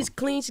out the shower. She's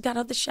clean. She got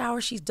out the shower.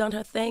 She's done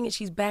her thing, and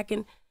she's back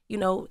in,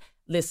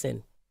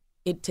 listen,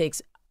 it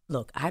takes,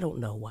 look, I don't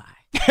know why.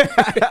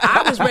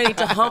 I was ready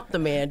to hump the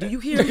man. Do you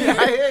hear me?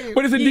 I hear you.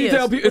 But it's a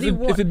detail.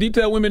 It's a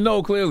detail women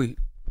know, clearly.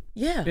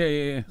 Yeah.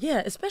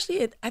 Yeah,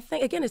 especially, I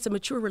think, again, it's a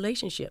mature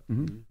relationship.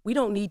 We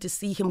don't need to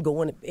see him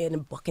going in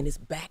and bucking his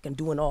back and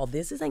doing all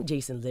this. This ain't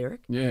Jason Lyric.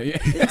 Yeah.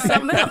 It's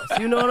something else.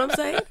 You know what I'm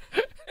saying?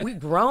 We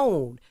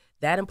grown.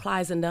 That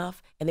implies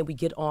enough. And then we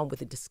get on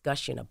with a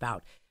discussion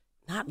about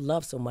not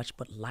love so much,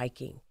 but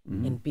liking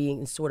and being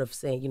and sort of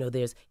saying,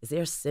 is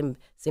there a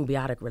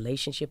symbiotic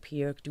relationship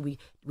here? Do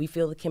we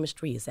feel the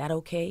chemistry? Is that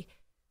okay?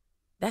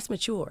 That's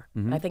mature.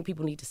 And I think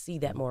people need to see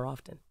that more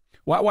often.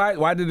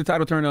 Why did the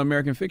title turn to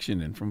American Fiction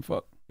then from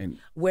Fuck?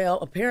 Well,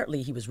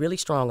 apparently he was really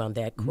strong on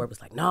that. Court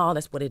was like, no,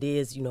 that's what it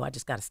is. I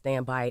just got to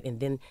stand by it. And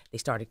then they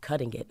started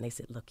cutting it, and they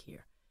said, look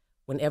here,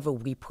 whenever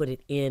we put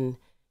it in,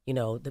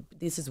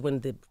 this is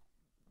when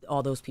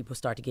all those people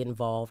start to get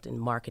involved in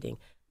marketing.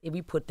 If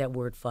we put that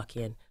word fuck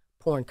in,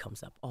 porn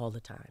comes up all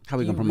the time. How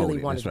we gonna promote it? He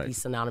really wanted That's to right. be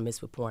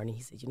synonymous with porn. And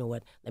he said, you know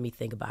what, let me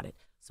think about it.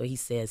 So he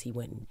says he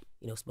went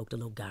and, smoked a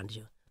little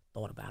ganja,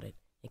 thought about it,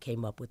 and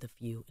came up with a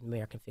few. And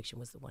American Fiction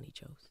was the one he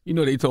chose.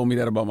 They told me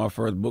that about my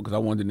first book, because I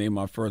wanted to name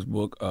my first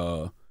book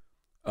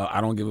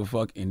I Don't Give a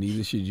Fuck and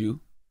Neither Should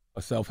You,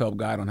 a self-help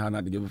guide on how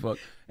not to give a fuck.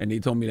 And they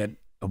told me that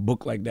a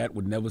book like that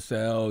would never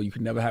sell. You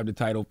could never have the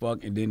title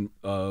fuck. And then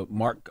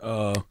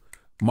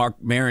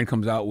Mark Maron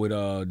comes out with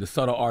The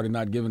Subtle Art of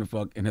Not Giving a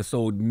Fuck, and has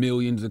sold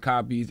millions of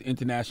copies,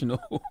 international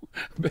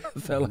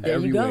bestseller There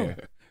everywhere. you go.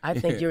 I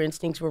think your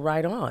instincts were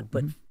right on.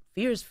 But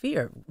fear is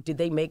fear. Did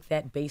they make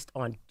that based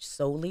on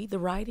solely the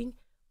writing?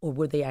 Or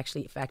were they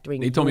actually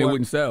factoring They told me it your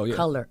wouldn't sell, yeah.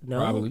 color? No.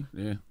 Probably,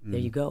 yeah. There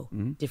you go.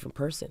 Different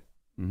person.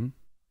 Mm-hmm.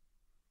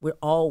 We're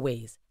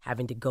always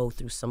having to go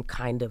through some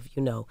kind of,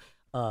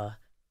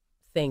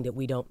 thing that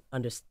we don't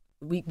understand.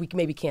 We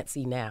maybe can't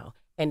see now.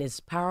 And as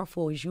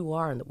powerful as you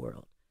are in the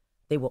world,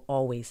 they will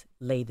always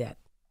lay that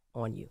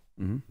on you.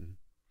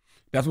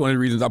 That's one of the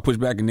reasons I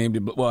pushed back and named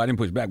it. Well, I didn't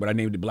push back, but I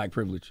named it Black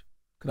Privilege.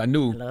 Because I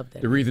knew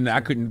the reason that I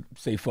couldn't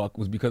say fuck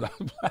was because I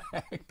was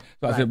black.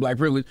 So I said Black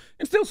Privilege,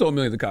 and still sold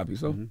millions of copies.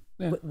 So,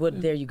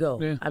 But there you go.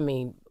 Yeah. I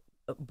mean,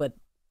 but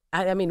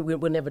I mean,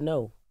 we'll never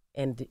know.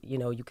 And,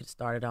 you could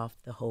start it off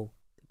the whole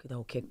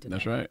kick to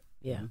That's that. right.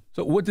 Yeah.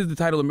 So what does the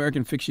title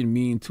American Fiction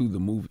mean to the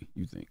movie,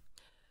 you think?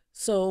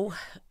 So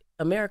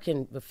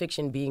American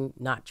fiction being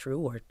not true,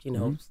 or,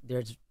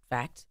 there's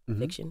fact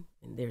fiction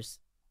and there's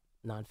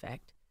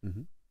non-fact,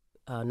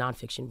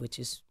 non-fiction, which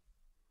is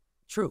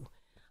true.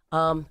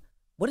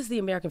 What is the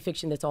American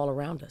fiction that's all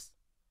around us?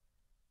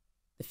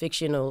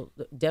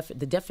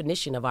 The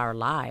definition of our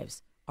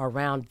lives are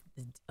around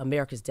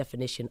America's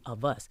definition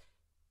of us.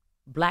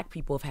 Black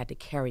people have had to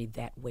carry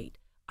that weight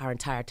our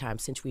entire time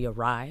since we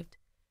arrived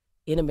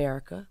in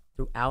America,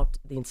 throughout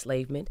the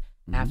enslavement,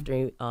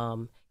 after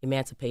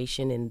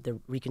emancipation and the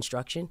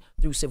Reconstruction,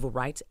 through civil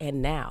rights,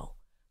 and now.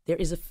 There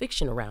is a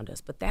fiction around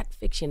us, but that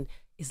fiction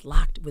is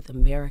locked with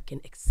American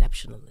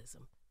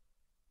exceptionalism.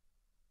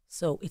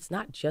 So it's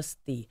not just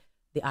the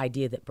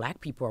idea that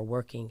Black people are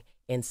working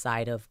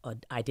inside of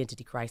an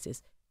identity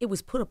crisis. It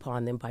was put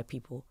upon them by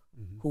people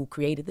who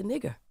created the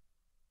nigger.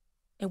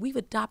 And we've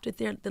adopted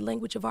the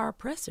language of our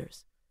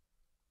oppressors.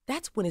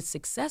 That's when it's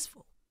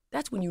successful.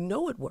 That's when you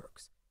know it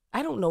works.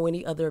 I don't know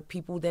any other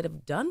people that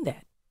have done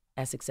that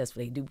as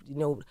successfully. Do you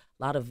know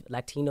a lot of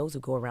Latinos who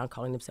go around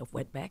calling themselves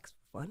wetbacks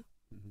for fun?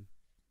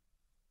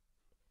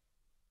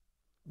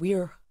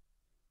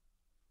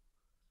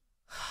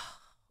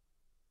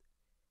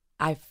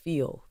 I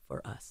feel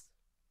for us.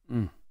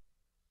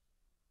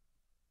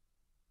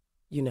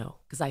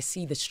 Because I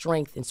see the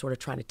strength in sort of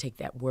trying to take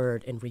that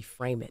word and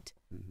reframe it.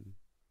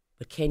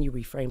 But can you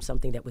reframe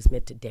something that was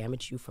meant to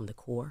damage you from the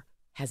core?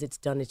 Has it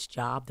done its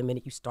job the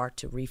minute you start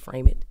to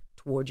reframe it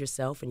toward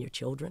yourself and your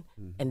children,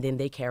 and then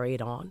they carry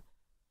it on,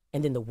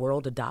 and then the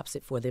world adopts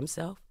it for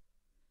themselves?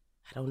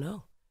 I don't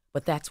know.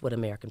 But that's what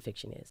American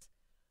fiction is.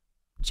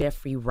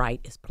 Jeffrey Wright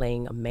is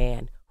playing a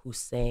man who's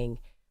saying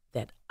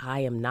that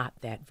I am not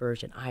that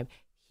version.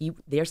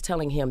 They're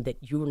telling him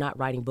that you're not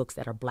writing books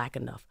that are Black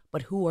enough.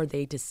 But who are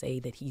they to say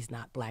that he's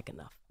not Black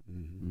enough?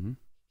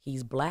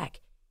 He's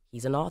Black.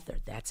 He's an author.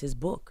 That's his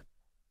book.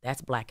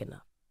 That's Black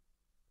enough.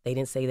 They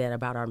didn't say that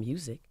about our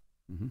music.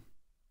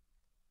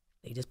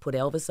 They just put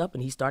Elvis up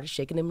and he started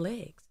shaking them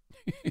legs.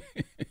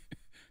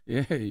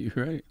 Yeah, you're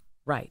right.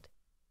 Right.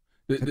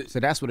 So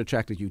that's what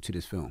attracted you to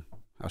this film,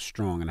 how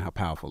strong and how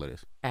powerful it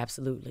is.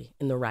 Absolutely.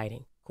 In the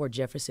writing. Cord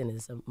Jefferson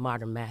is a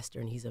modern master,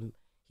 and he's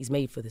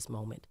made for this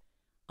moment.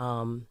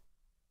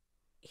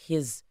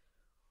 His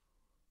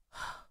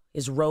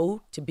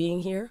road to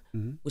being here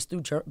was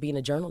through being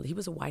a journalist. He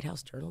was a White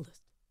House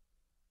journalist.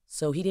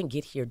 So he didn't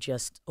get here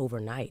just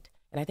overnight.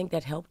 And I think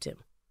that helped him.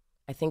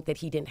 I think that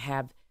he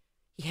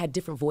had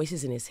different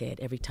voices in his head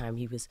every time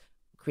he was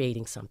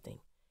creating something.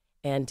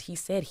 And he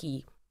said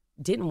he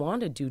didn't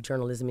want to do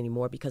journalism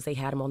anymore because they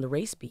had him on the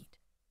race beat.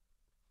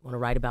 You want to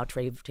write about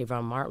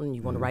Trayvon Martin,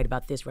 you want to write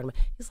about this,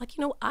 He's like,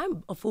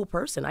 I'm a full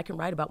person. I can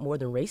write about more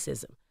than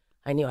racism.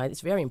 I know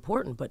it's very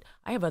important, but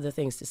I have other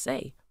things to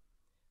say.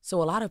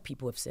 So a lot of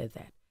people have said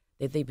that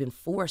they've been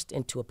forced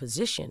into a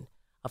position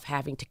of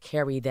having to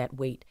carry that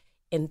weight.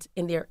 And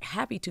they're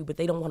happy to, but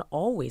they don't want to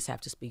always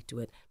have to speak to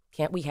it.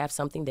 Can't we have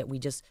something that we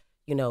just,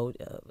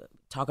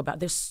 talk about?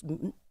 There's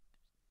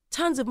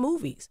tons of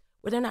movies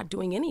where they're not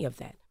doing any of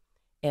that.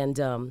 And,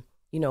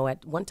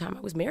 at one time I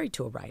was married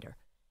to a writer,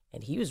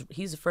 and he's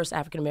the first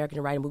African-American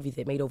to write a movie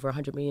that made over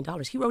 $100 million.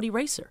 He wrote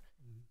Eraser.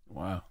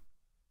 Wow.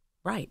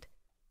 Right.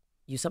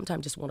 You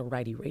sometimes just want to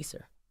write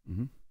Eraser,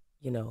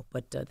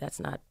 but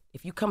that's not,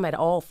 if you come at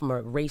all from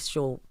a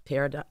racial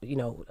paradigm,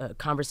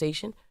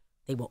 conversation,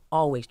 they will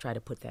always try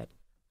to put that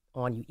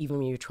on you, even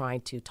when you're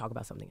trying to talk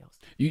about something else.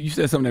 You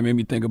said something that made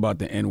me think about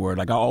the N-word.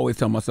 Like, I always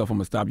tell myself I'm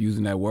going to stop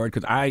using that word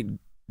because I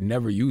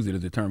never use it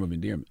as a term of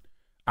endearment.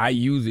 I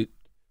use it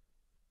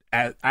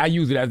as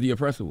the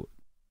oppressor would.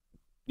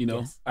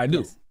 Yes. I do.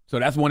 Yes. So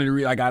that's one of the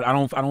reasons. Like, I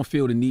don't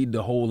feel the need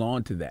to hold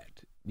on to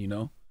that.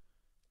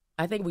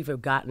 I think we've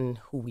forgotten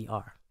who we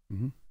are,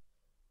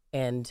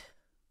 and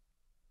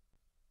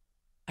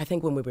I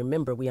think when we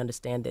remember, we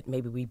understand that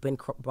maybe we've been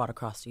brought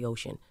across the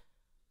ocean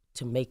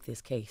to make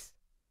this case,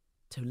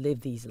 to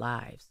live these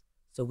lives,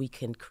 so we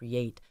can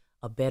create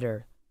a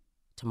better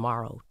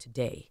tomorrow,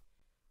 today.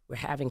 We're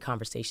having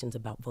conversations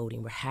about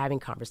voting. We're having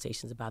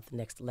conversations about the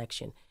next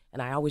election.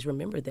 And I always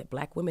remember that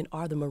Black women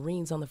are the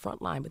Marines on the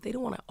front line, but they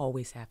don't want to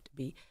always have to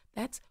be.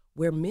 That's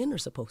where men are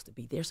supposed to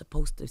be. They're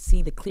supposed to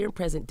see the clear and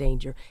present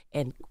danger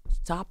and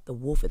stop the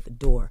wolf at the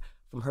door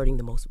from hurting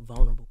the most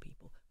vulnerable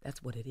people.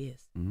 That's what it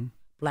is.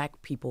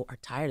 Black people are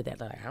tired of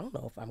that. Like, I don't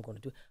know if I'm going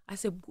to do it. I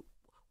said,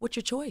 what's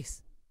your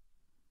choice?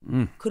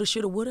 Coulda,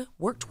 shoulda, woulda,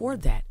 work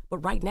toward that. But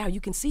right now,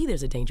 you can see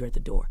there's a danger at the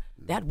door.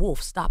 That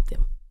wolf, stop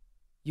them.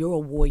 You're a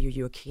warrior,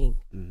 you're a king.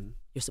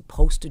 You're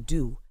supposed to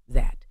do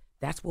that.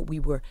 That's what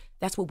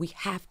we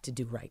have to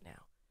do right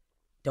now.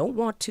 Don't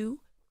want to,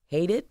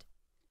 hate it,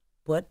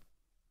 but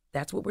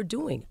that's what we're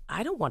doing.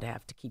 I don't want to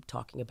have to keep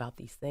talking about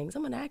these things.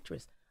 I'm an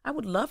actress. I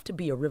would love to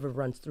be A River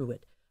Runs Through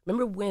It.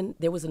 Remember when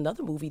there was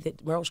another movie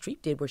that Meryl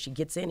Streep did where she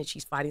gets in and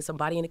she's fighting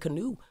somebody in a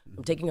canoe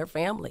from taking her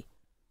family?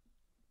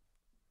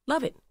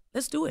 Love it.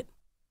 Let's do it.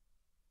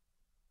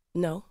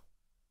 No.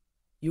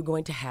 you're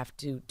going to have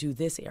to do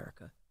this,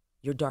 Erika.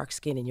 You're dark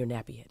skinned and you're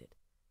nappy headed.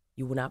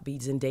 You will not be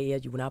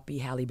Zendaya. You will not be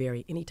Halle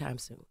Berry anytime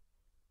soon.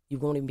 You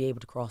won't even be able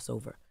to cross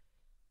over.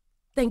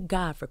 Thank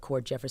God for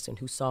Cord Jefferson,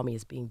 who saw me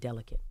as being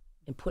delicate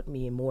and put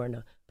me more in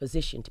a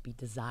position to be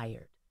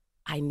desired.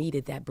 I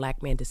needed that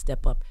black man to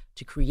step up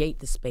to create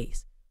the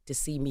space, to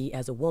see me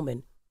as a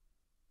woman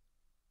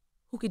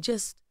who could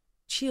just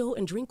chill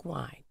and drink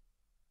wine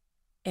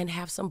and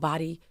have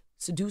somebody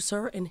seduce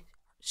her and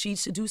she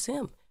seduce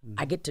him. Mm-hmm.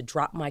 I get to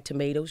drop my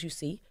tomatoes, you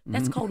see.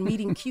 That's called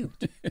meeting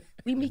cute.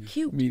 We meet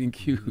cute. Meeting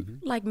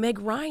cute. Like Meg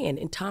Ryan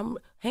and Tom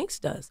Hanks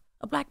does.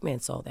 A black man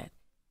saw that.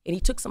 And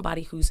he took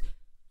somebody who's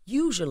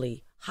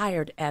usually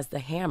hired as the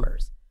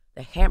hammers.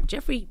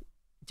 Jeffrey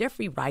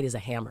Wright is a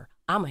hammer.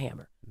 I'm a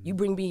hammer. You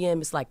bring me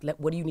in, it's like,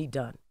 what do you need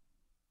done?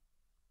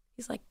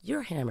 He's like,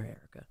 you're a hammer,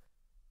 Erika.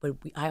 But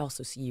I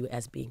also see you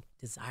as being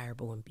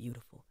desirable and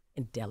beautiful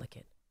and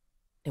delicate.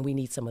 And we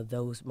need some of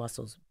those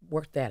muscles.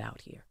 Work that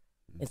out here.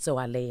 And so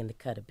I lay in the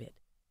cut a bit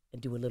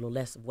and do a little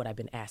less of what I've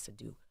been asked to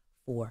do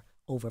for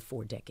over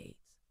 4 decades.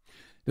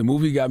 The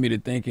movie got me to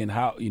thinking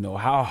how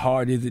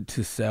hard is it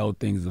to sell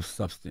things of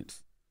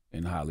substance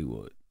in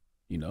Hollywood?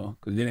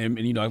 Because then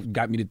it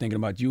got me to thinking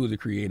about you as a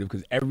creative,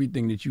 because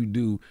everything that you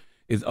do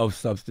is of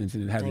substance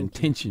and it has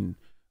intention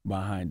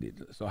behind it.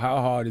 So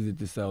how hard is it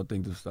to sell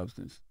things of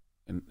substance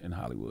in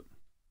Hollywood?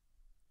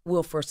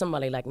 Well, for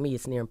somebody like me,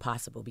 it's near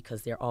impossible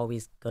because they're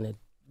always going to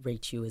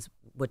rate you as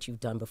what you've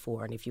done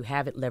before. And if you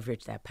haven't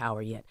leveraged that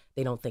power yet,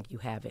 they don't think you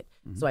have it.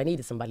 Mm-hmm. So I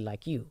needed somebody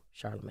like you,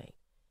 Charlamagne,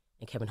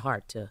 and Kevin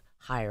Hart to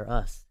hire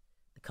us,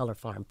 the Color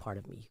Farm part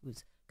of me,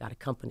 who's got a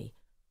company,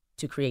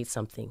 to create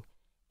something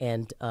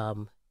and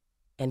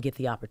get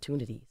the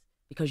opportunities,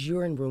 because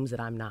you're in rooms that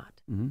I'm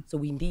not. Mm-hmm. So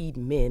we need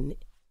men,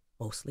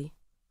 mostly,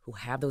 who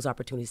have those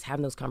opportunities,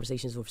 having those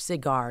conversations with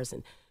cigars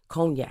and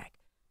cognac,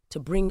 to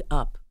bring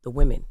up the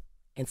women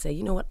and say,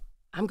 you know what,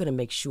 I'm going to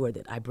make sure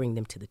that I bring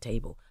them to the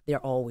table. They're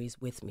always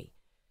with me.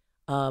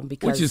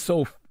 Because which is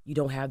so, you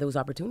don't have those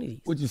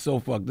opportunities. Which is so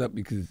fucked up,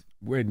 because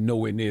we're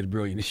nowhere near as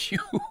brilliant as you.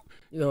 Oh,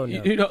 no.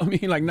 You know what I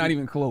mean? Like, not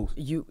even close.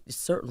 You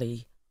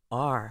certainly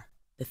are.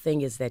 The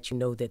thing is that you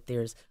know that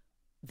there's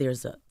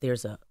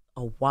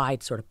a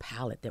wide sort of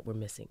palette that we're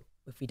missing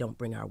if we don't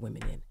bring our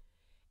women in.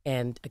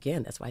 And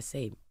again, that's why I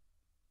say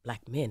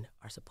black men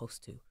are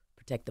supposed to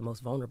protect the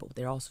most vulnerable.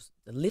 They're also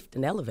to lift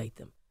and elevate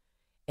them.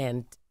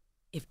 And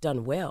if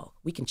done well,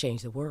 we can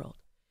change the world.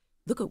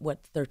 Look at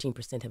what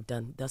 13% have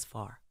done thus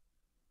far.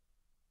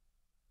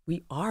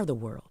 We are the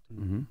world.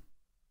 Mm-hmm.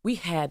 We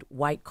had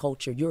white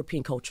culture,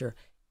 European culture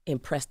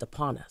impressed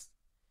upon us.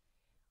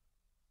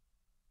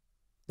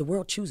 The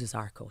world chooses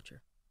our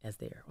culture as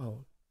their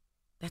own.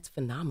 That's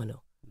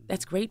phenomenal.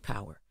 That's great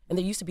power. And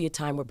there used to be a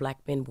time where black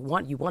men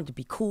wanted to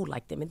be cool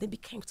like them, and then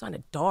became kind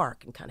of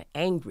dark and kind of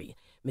angry,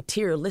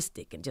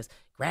 materialistic, and just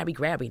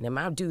grabby, and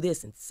I'll do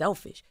this, and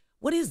selfish.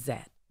 What is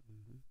that?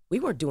 Mm-hmm. We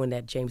weren't doing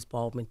that, James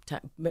Baldwin.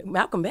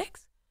 Malcolm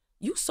X,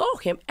 you saw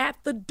him at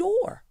the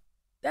door.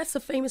 That's a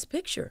famous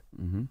picture.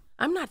 Mm-hmm.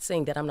 I'm not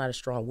saying that I'm not a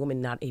strong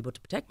woman, not able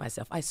to protect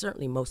myself. I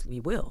certainly mostly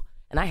will.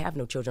 And I have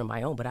no children of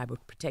my own, but I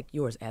would protect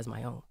yours as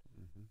my own.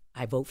 Mm-hmm.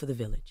 I vote for the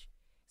village.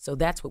 So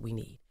that's what we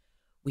need.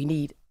 We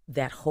need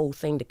that whole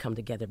thing to come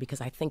together,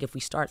 because I think if we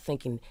start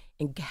thinking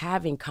and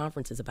having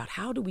conferences about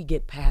how do we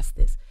get past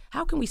this,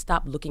 how can we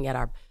stop looking at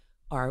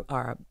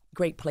our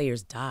great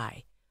players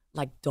die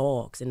like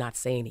dogs and not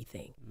say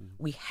anything? Mm-hmm.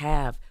 We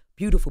have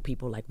beautiful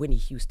people like Whitney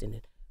Houston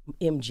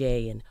and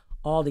MJ and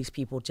all these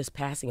people just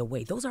passing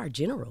away. Those are our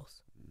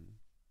generals. Mm-hmm.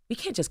 We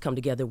can't just come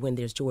together when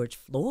there's George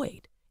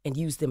Floyd and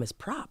use them as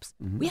props.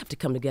 Mm-hmm. We have to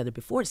come together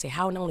before to say,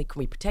 how not only can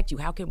we protect you,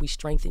 how can we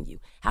strengthen you?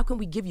 How can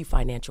we give you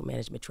financial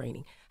management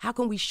training? How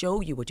can we show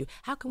you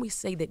how can we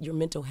say that your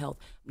mental health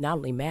not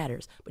only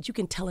matters, but you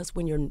can tell us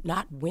when you're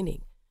not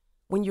winning,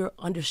 when you're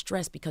under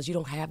stress because you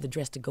don't have the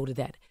dress to go to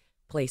that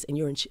place and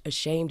you're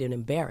ashamed and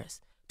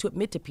embarrassed to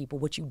admit to people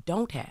what you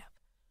don't have.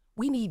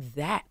 We need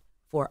that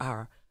for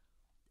our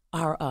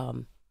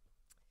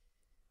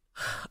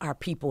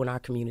people in our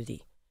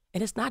community.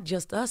 And it's not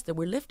just us that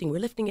we're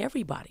lifting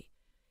everybody.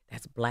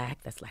 That's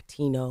Black, that's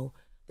Latino.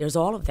 There's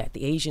all of that.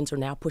 The Asians are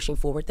now pushing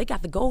forward. They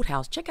got the Gold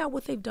House. Check out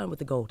what they've done with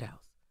the Gold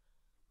House.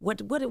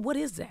 What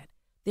is that?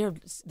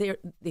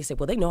 They say,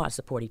 well, they know how to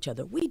support each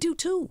other. We do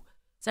too.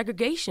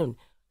 Segregation,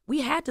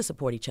 we had to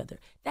support each other.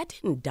 That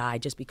didn't die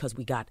just because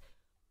we got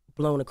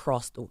blown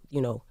across the,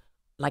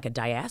 like a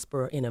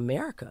diaspora in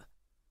America.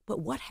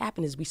 But what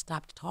happened is we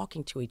stopped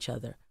talking to each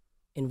other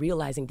and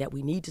realizing that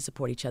we need to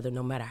support each other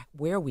no matter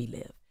where we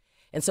live.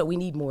 And so we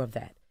need more of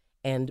that.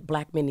 And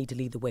black men need to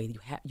lead the way.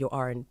 You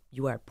are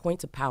at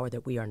points of power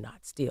that we are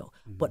not still.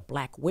 Mm-hmm. But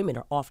black women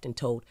are often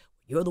told,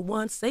 you're the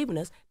ones saving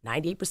us.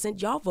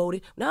 98% y'all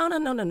voted. No.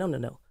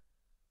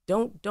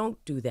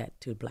 Don't do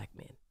that to black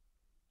men.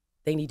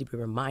 They need to be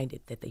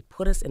reminded that they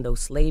put us in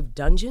those slave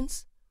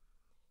dungeons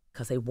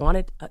because they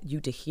wanted you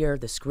to hear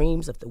the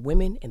screams of the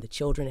women and the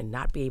children and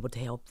not be able to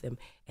help them,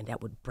 and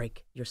that would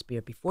break your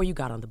spirit before you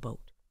got on the boat.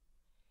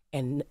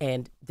 And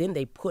then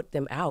they put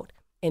them out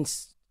and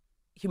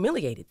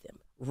humiliated them,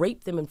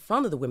 raped them in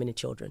front of the women and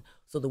children.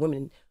 So the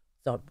women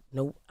thought,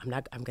 no, I'm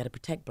going to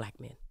protect black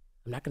men.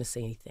 I'm not going to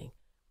say anything.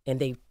 And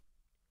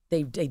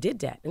they did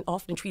that and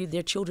often treated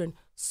their children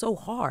so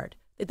hard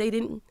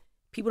that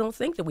people don't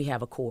think that we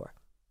have a core.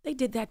 They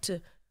did that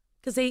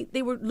because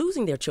they were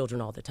losing their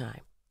children all the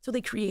time. So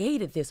they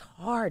created this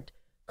hard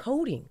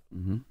coding.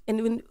 Mm-hmm.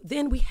 And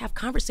then we have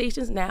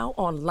conversations now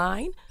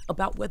online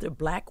about whether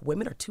black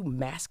women are too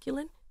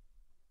masculine.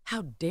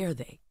 How dare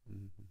they?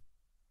 Mm-hmm.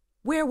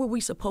 Where were we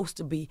supposed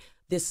to be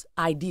this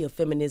idea of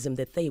feminism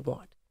that they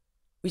want?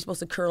 We're supposed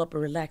to curl up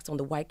and relax on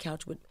the white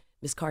couch with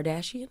Miss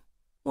Kardashian?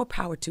 More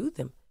power to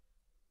them.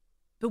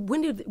 But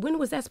when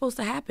was that supposed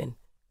to happen?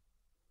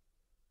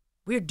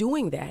 We're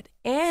doing that,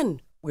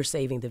 and we're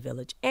saving the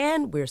village,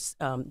 and we're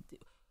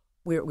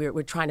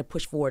trying to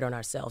push forward on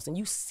ourselves. And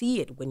you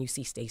see it when you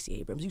see Stacey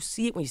Abrams. You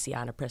see it when you see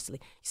Ayanna Pressley.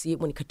 You see it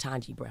when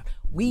Ketanji Brown.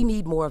 We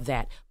need more of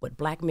that, but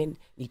black men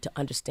need to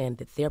understand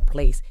that their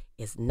place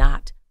is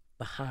not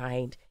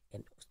behind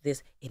and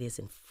this, it is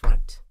in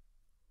front.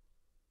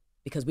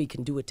 Because we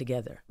can do it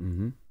together.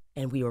 Mm-hmm.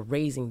 And we are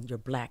raising your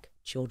black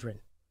children.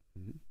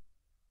 Mm-hmm.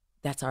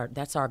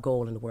 That's our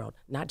goal in the world,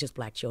 not just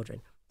black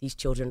children. These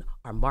children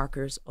are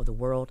markers of the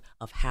world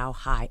of how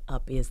high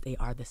up they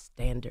are the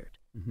standard.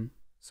 Mm-hmm.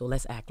 So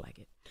let's act like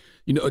it.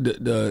 You know,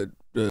 the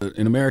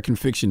in American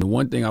fiction, the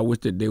one thing I wish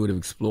that they would have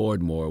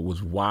explored more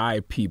was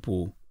why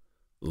people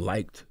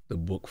liked the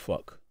book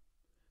Fuck.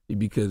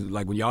 Because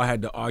like when y'all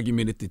had the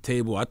argument at the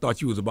table, I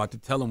thought you was about to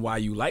tell him why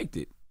you liked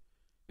it.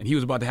 And he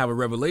was about to have a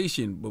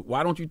revelation. But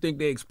why don't you think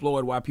they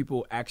explored why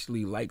people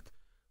actually liked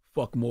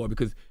Fuck more?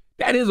 Because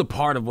that is a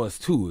part of us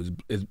too,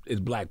 as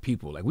black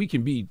people. Like we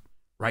can be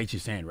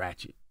righteous and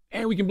ratchet,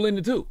 and we can blend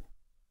the two.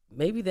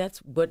 Maybe that's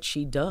what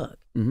she dug,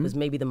 was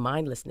maybe the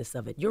mindlessness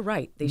of it. You're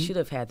right. They Mm-hmm. should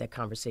have had that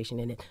conversation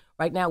in it.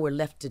 Right now, we're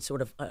left to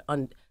sort of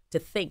to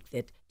think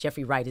that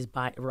Jeffrey Wright is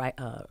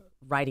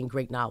writing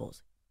great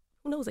novels.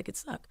 Who knows? They could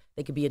suck.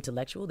 They could be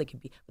intellectual. They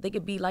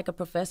could be like a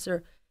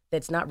professor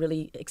that's not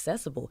really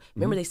accessible.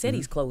 Remember, they said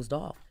he's closed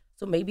off.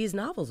 So maybe his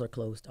novels are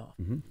closed off.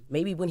 Mm-hmm.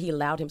 Maybe when he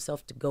allowed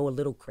himself to go a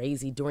little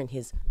crazy during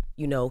his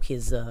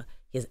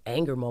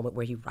anger moment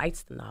where he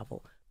writes the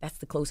novel, that's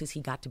the closest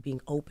he got to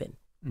being open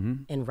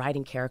and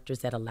writing characters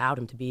that allowed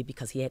him to be,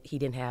 because he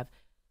didn't have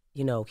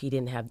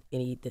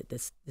any the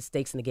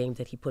stakes in the game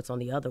that he puts on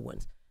the other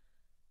ones.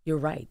 You're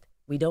right.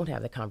 We don't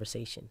have the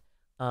conversation.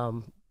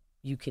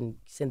 You can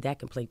send that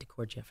complaint to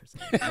Cord Jefferson.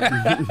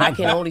 I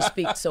can only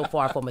speak so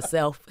far for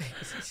myself.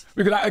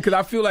 Because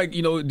I feel like,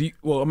 I'm going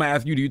to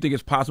ask you, do you think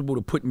it's possible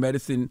to put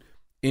medicine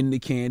in the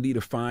candy to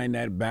find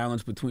that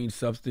balance between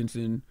substance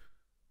and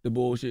the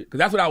bullshit? Because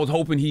that's what I was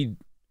hoping he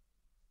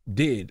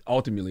did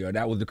ultimately, or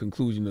that was the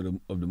conclusion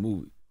of the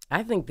movie.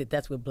 I think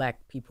that's what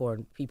black people or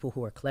people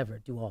who are clever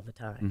do all the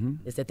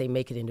time, is that they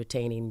make it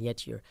entertaining,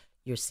 yet you're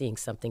seeing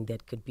something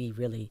that could be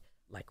really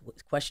like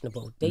what's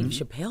questionable. Dave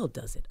Chappelle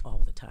does it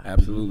all the time.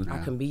 Absolutely.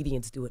 Our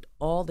comedians do it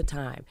all the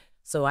time.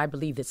 So I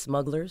believe that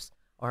smugglers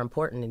are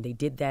important, and they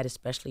did that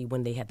especially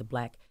when they had the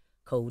black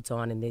codes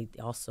on, and they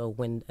also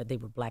when they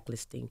were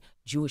blacklisting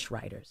Jewish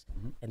writers,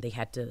 and they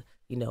had to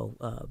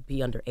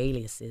be under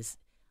aliases.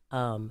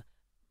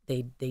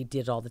 They did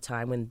it all the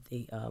time when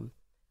they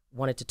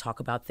wanted to talk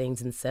about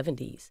things in the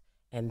 70s,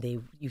 and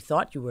you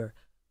thought you were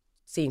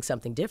seeing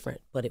something different,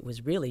 but it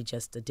was really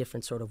just a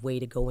different sort of way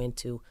to go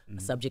into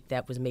a subject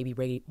that was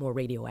maybe more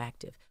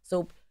radioactive.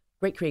 So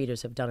great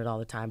creators have done it all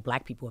the time.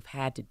 Black people have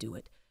had to do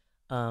it.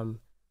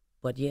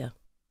 But yeah.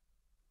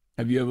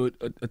 Have you ever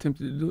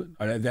attempted to do it?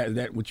 Or is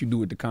that what you do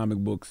with the comic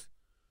books?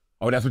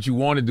 Oh, that's what you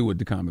want to do with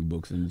the comic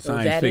books and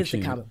science fiction? That is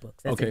the comic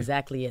books. That's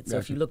exactly it. So Gotcha.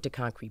 if you looked at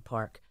Concrete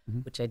Park,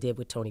 which I did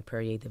with Tony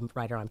Perrier, the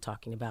writer I'm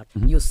talking about,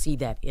 you'll see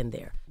that in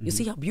there. You'll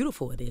see how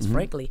beautiful it is,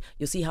 frankly.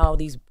 You'll see how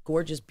these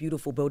gorgeous,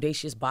 beautiful,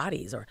 bodacious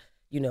bodies are,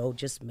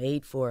 just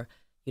made for,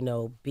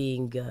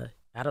 being,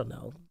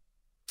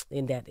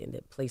 in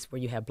that place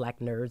where you have black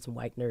nerds and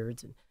white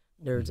nerds and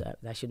nerds.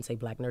 I shouldn't say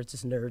black nerds,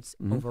 just nerds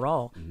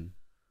overall.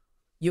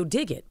 You'll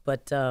dig it.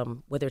 But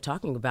what they're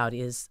talking about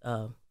is,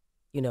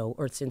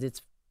 or since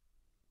it's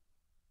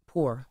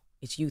pour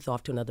its youth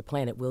off to another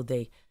planet, will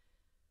they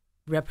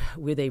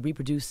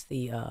reproduce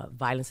the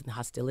violence and the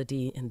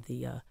hostility and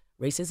the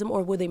racism,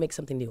 or will they make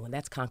something new? And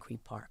that's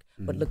Concrete Park.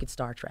 But look at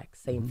Star Trek,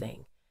 same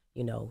thing.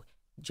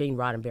 Gene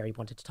Roddenberry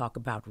wanted to talk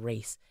about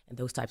race and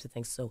those types of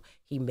things, so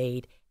he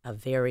made a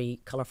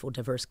very colorful,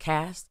 diverse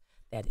cast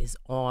that is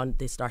on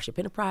the Starship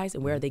Enterprise.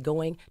 And where are they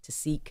going? To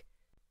seek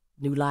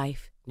new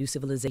life, new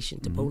civilization,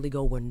 to boldly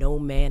go where no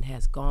man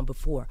has gone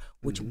before,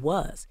 which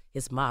was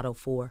his motto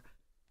for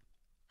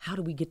how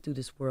do we get through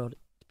this world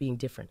being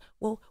different?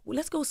 Well,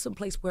 let's go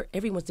someplace where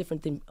everyone's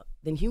different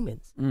than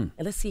humans, and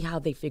let's see how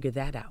they figure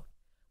that out.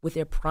 With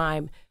their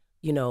prime,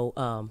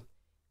 thing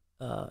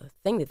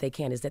that they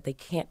can is that they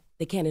can't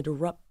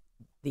interrupt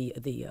the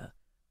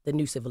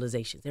new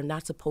civilizations. They're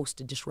not supposed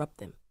to disrupt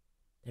them.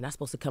 They're not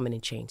supposed to come in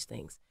and change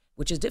things,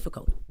 which is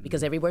difficult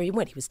because everywhere he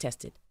went, he was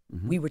tested.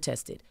 We were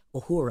tested.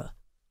 Uhura,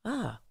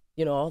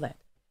 all that.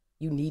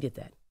 You needed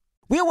that.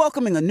 We're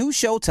welcoming a new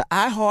show to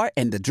iHeart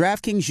and the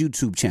DraftKings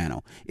YouTube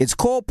channel. It's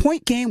called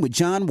Point Game with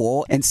John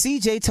Wall and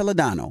CJ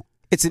Toledano.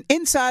 It's an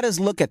insider's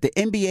look at the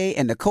NBA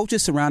and the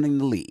coaches surrounding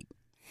the league.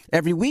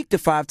 Every week, the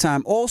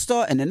 5-time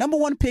All-Star and the number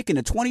one pick in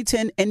the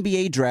 2010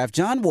 NBA Draft,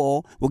 John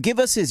Wall, will give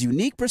us his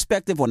unique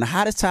perspective on the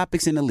hottest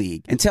topics in the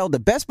league and tell the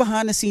best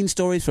behind-the-scenes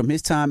stories from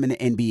his time in the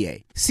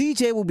NBA.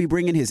 CJ will be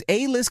bringing his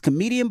A-list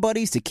comedian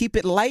buddies to keep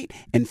it light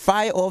and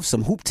fire off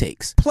some hoop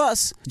takes.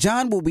 Plus,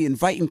 John will be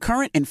inviting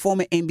current and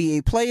former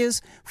NBA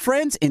players,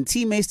 friends, and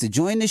teammates to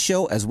join the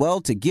show as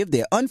well to give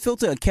their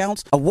unfiltered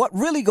accounts of what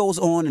really goes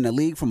on in the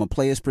league from a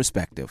player's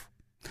perspective.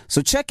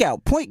 So check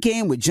out Point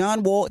Game with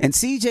John Wall and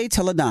CJ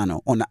Toledano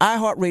on the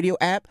iHeartRadio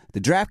app,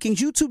 the DraftKings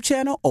YouTube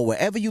channel, or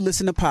wherever you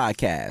listen to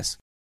podcasts.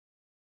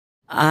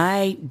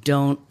 I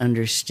don't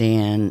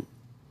understand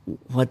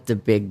what the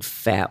big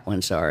fat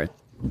ones are.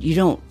 You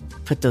don't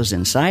put those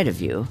inside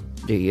of you,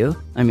 do you?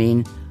 I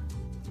mean,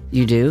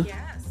 you do?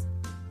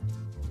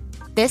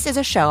 This is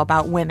a show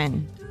about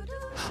women.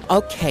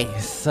 Okay,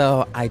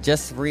 so I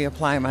just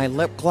reapplied my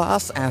lip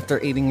gloss after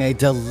eating a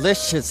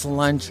delicious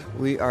lunch.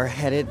 We are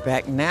headed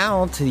back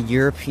now to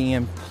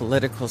European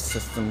Political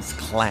Systems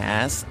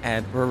class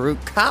at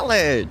Baruch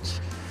College.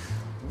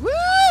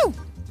 Woo!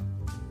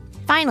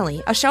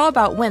 Finally, a show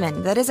about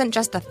women that isn't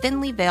just a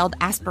thinly veiled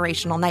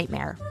aspirational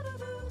nightmare.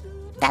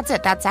 That's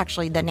it, that's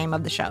actually the name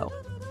of the show.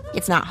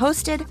 It's not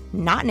hosted,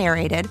 not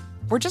narrated.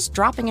 We're just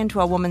dropping into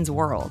a woman's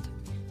world.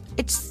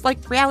 It's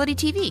like reality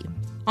TV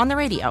on the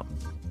radio.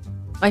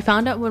 I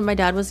found out when my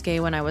dad was gay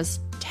when I was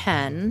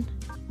 10.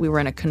 We were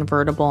in a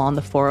convertible on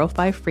the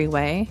 405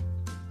 freeway,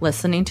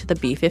 listening to the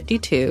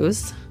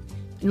B-52s.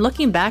 And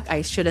looking back,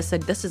 I should have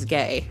said, this is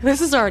gay.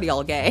 This is already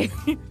all gay.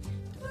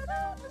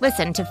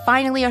 Listen to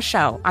Finally a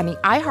Show on the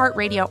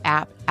iHeartRadio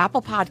app,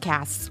 Apple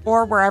Podcasts,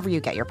 or wherever you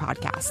get your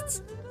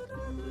podcasts.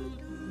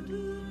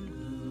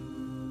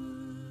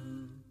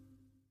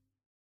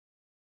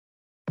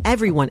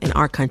 Everyone in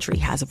our country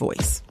has a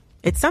voice.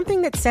 It's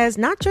something that says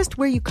not just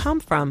where you come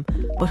from,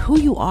 but who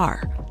you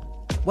are.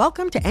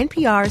 Welcome to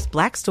NPR's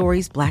Black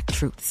Stories, Black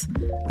Truths,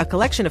 a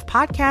collection of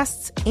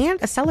podcasts and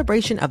a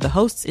celebration of the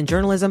hosts in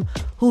journalism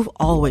who've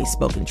always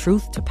spoken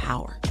truth to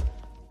power.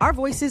 Our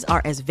voices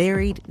are as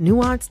varied,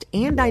 nuanced,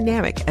 and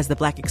dynamic as the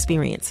Black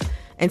experience,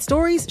 and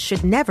stories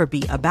should never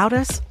be about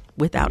us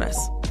without us.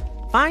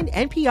 Find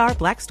NPR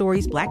Black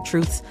Stories, Black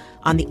Truths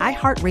on the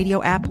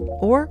iHeartRadio app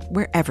or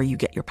wherever you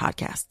get your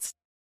podcasts.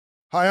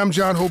 Hi, I'm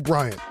John Hope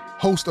Bryant,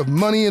 host of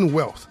Money and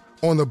Wealth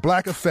on the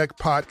Black Effect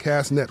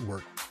Podcast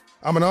Network.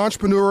 I'm an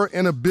entrepreneur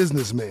and a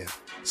businessman.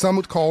 Some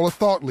would call a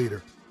thought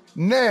leader.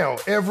 Now,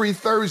 every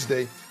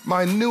Thursday,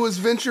 my newest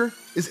venture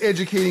is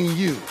educating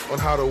you on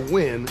how to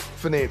win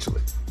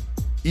financially.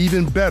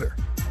 Even better,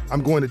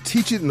 I'm going to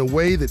teach it in a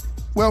way that,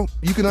 well,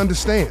 you can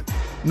understand.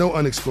 No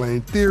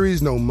unexplained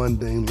theories, no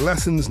mundane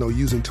lessons, no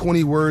using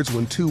 20 words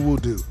when 2 will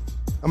do.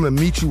 I'm going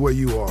to meet you where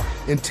you are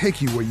and take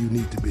you where you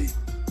need to be.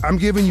 I'm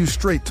giving you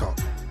straight talk,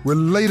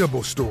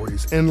 relatable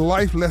stories, and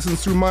life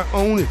lessons through my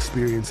own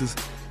experiences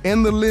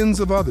and the lens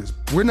of others.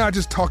 We're not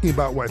just talking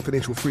about why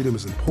financial freedom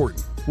is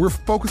important. We're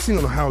focusing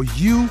on how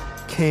you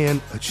can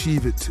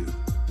achieve it too.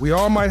 We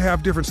all might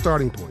have different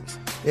starting points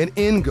and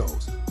end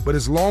goals, but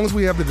as long as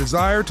we have the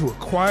desire to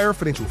acquire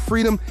financial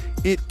freedom,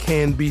 it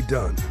can be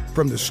done.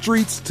 From the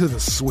streets to the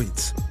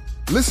suites.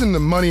 Listen to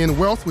Money and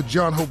Wealth with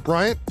John Hope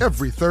Bryant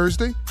every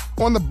Thursday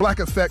on the Black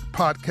Effect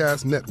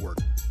Podcast Network,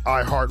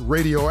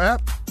 iHeartRadio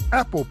app,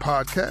 Apple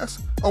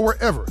Podcasts, or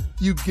wherever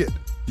you get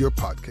your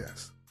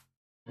podcasts.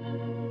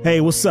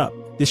 Hey, what's up?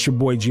 This your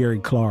boy Jerry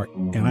Clark,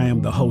 and I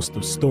am the host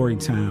of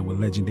Storytime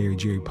with Legendary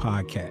Jerry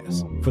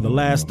Podcast. For the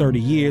last 30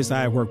 years,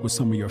 I have worked with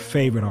some of your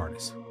favorite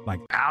artists, like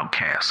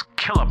Outkast,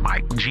 Killer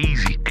Mike,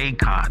 Jeezy,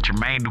 Akon,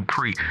 Jermaine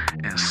Dupri,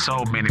 and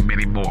so many,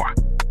 many more.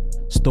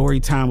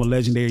 Storytime with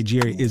Legendary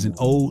Jerry is an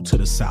ode to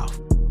the South.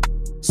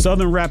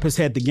 Southern rap has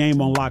had the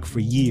game on lock for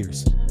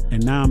years,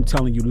 and now I'm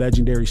telling you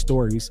legendary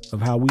stories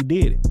of how we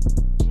did it.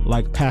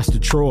 Like Pastor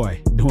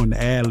Troy doing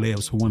the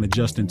ad-libs for one of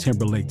Justin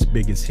Timberlake's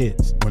biggest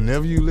hits.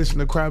 Whenever you listen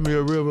to Cry Me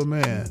a River,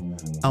 man,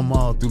 I'm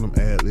all through them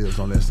ad-libs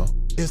on that song.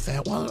 It's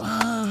that one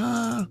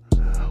line,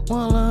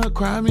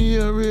 cry me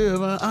a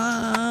river,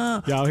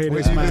 Y'all hear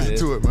this? When you listen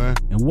to it, man.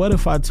 And what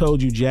if I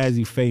told you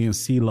Jazzy Faye and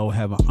CeeLo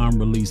have an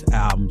unreleased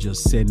album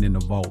just sitting in the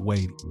vault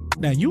waiting?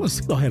 Now, you and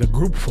CeeLo had a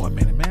group for a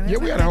minute, man. Yeah,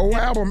 we had a whole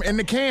album in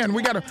the can.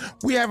 We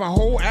have a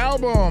whole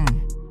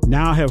album.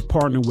 Now I have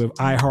partnered with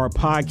iHeart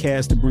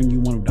Podcast to bring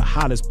you one of the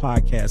hottest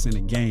podcasts in the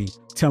game,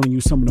 telling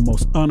you some of the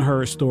most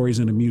unheard stories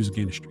in the music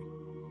industry.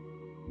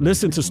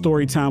 Listen to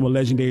Storytime with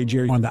Legendary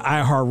Jerry on the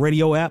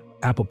iHeartRadio app,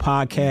 Apple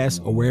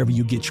Podcasts, or wherever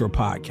you get your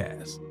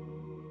podcasts.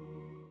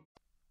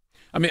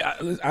 I mean,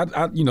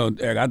 I you know,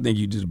 Eric, I think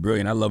you're just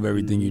brilliant. I love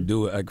everything you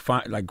do. Like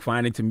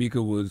Finding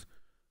Tamika was.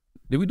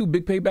 Did we do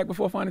Big Payback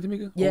before Finding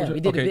Tamika? Yeah,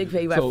 we did the Big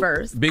Payback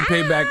first. Big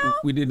Payback,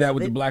 we did that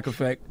with the Black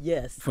Effect.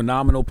 Yes.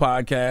 Phenomenal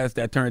podcast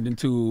that turned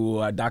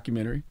into a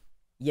documentary.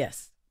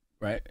 Yes.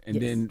 Right?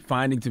 And then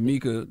Finding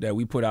Tamika that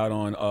we put out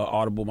on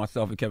Audible,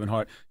 myself and Kevin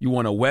Hart. You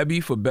won a Webby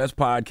for Best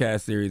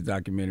Podcast Series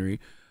documentary.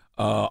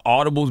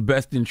 Audible's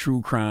Best in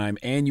True Crime,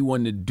 and you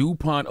won the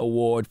DuPont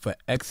Award for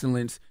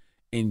Excellence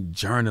in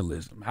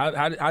Journalism.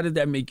 How did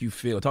that make you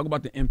feel? Talk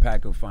about the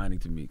impact of finding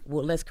Tamika.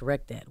 Well, let's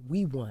correct that.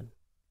 We won.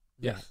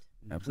 Yes,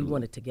 absolutely. We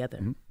won it together.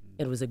 Mm-hmm.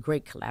 It was a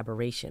great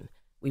collaboration.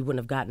 We wouldn't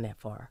have gotten that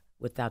far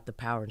without the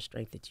power and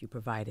strength that you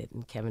provided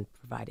and Kevin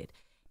provided,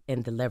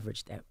 and the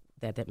leverage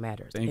that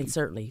matters. Thank and you.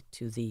 Certainly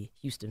to the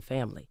Houston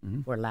family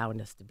for allowing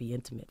us to be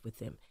intimate with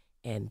them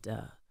and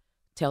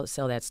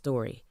sell that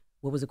story.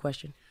 What was the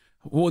question?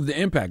 What was the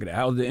impact of that?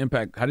 How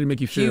did it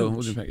make you feel? What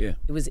was the impact? Yeah.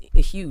 It was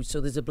huge.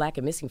 So there's a Black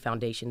and Missing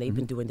Foundation. They've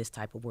been doing this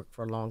type of work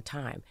for a long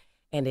time,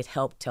 and it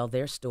helped tell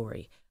their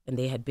story. And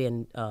they had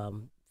been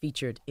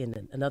featured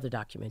in another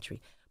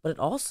documentary. But it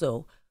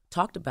also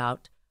talked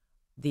about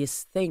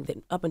this thing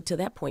that up until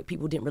that point,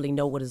 people didn't really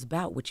know what it's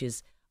about, which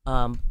is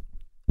the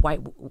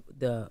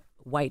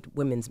white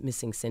women's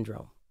missing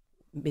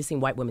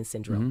white women's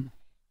syndrome.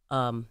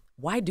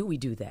 Why do we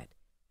do that?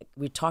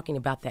 We're talking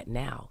about that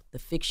now, the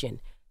fiction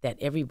that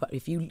everybody,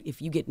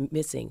 if you get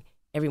missing,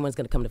 everyone's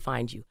going to come to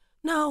find you.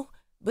 No,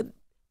 but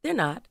they're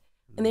not.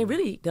 And they're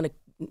really going to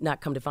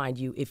not come to find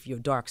you if you're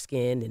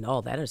dark-skinned and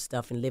all that other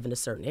stuff and live in a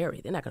certain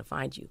area. They're not going to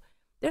find you.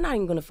 They're not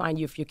even going to find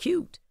you if you're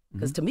cute,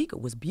 because Tamika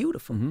was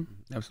beautiful.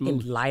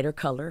 Absolutely. In lighter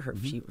color.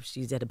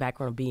 She's had a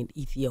background of being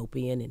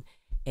Ethiopian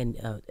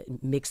and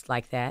mixed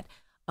like that.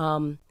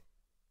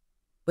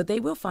 But they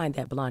will find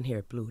that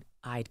blonde-haired,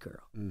 blue-eyed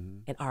girl,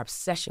 and our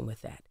obsession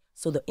with that.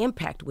 So the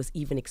impact was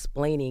even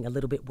explaining a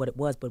little bit what it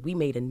was, but we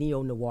made a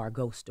neo-noir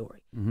ghost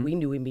story. We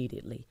knew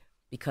immediately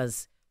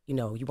because, you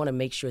want to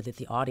make sure that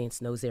the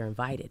audience knows they're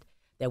invited,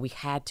 that we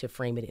had to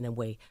frame it in a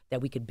way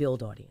that we could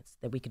build audience,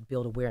 that we could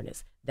build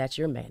awareness. That's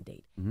your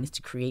mandate, is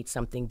to create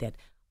something that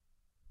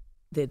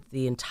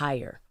the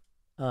entire,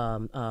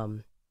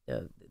 because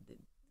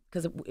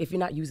if you're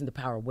not using the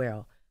power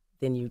well,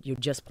 then you're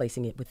just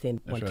placing it within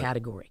one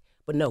category.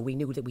 But no, we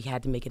knew that we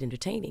had to make it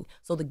entertaining.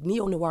 So the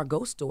neo-noir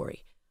ghost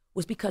story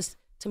was because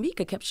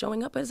Tamika kept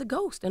showing up as a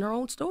ghost in her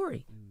own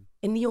story.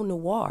 And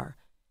neo-noir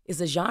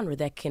is a genre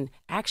that can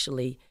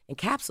actually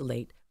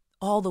encapsulate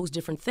all those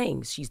different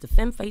things. She's the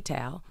femme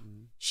fatale.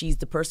 She's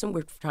the person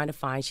we're trying to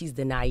find. She's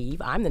the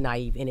naive. I'm the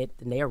naive in it,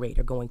 the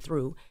narrator going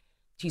through.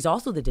 She's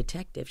also the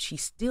detective.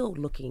 She's still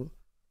looking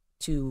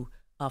to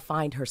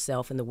find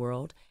herself in the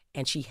world,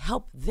 and she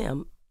helped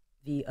them,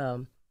 the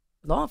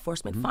law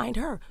enforcement, find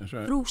her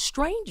through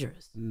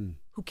strangers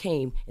who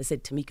came and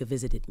said, Tamika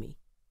visited me,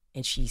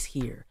 and she's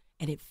here.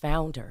 And it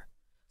found her.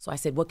 So I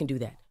said, what can do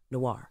that?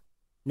 Noir.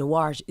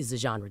 Noir is a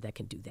genre that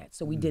can do that.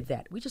 So we did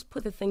that. We just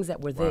put the things that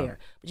were there,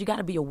 but you got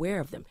to be aware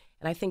of them.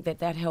 And I think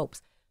that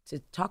helps to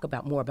talk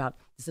about more about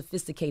the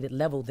sophisticated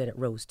level that it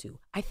rose to.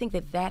 I think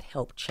that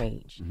helped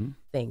change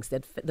things,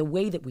 that the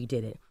way that we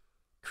did it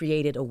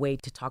created a way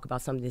to talk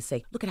about something to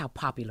say, look at how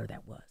popular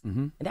that was.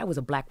 And that was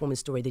a Black woman's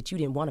story that you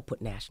didn't want to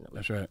put nationally.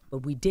 That's right. But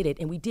we did it,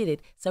 and we did it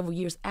several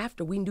years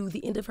after we knew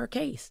the end of her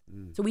case.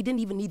 So we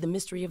didn't even need the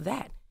mystery of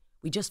that.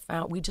 We just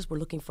were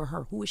looking for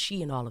her. Who is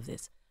she in all of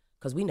this?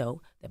 Because we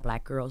know that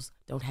Black girls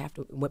and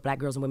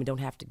women don't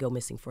have to go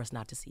missing for us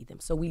not to see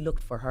them. So we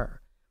looked for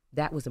her.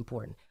 That was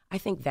important. I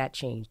think that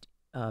changed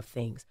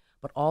things.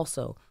 But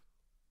also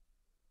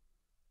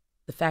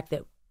the fact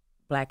that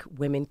Black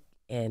women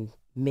and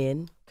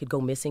men could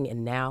go missing,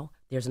 and now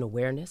there's an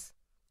awareness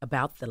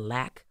about the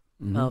lack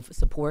of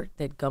support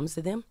that comes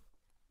to them.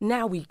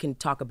 Now we can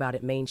talk about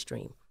it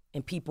mainstream.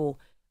 And people,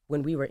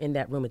 when we were in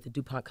that room at the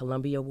DuPont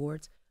Columbia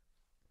Awards,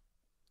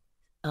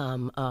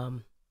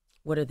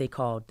 what are they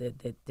called?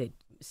 That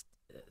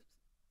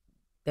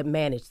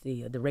manage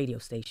the radio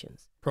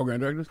stations. Program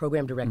directors?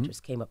 Program directors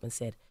came up and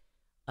said,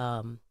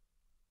 I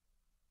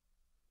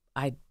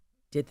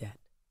did that,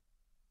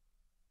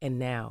 and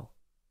now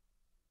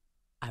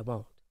I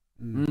won't.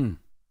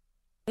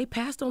 They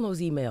passed on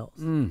those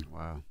emails.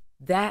 Wow.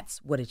 That's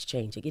what it's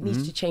changing. It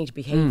needs to change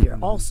behavior.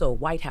 Also,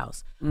 White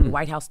House. The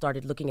White House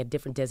started looking at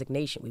different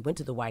designation. We went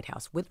to the White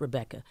House with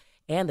Rebecca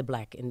and the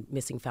Black and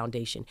Missing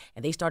Foundation,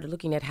 and they started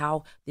looking at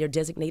how they're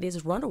designated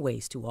as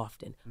runaways too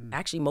often,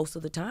 actually most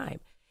of the time.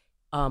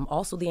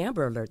 Also, the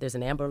Amber Alert. There's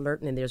an Amber Alert,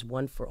 and then there's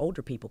one for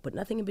older people, but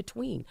nothing in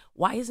between.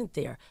 Why isn't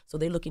there? So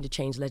they're looking to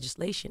change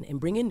legislation and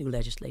bring in new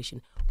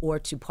legislation, or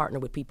to partner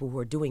with people who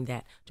are doing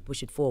that to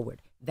push it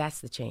forward.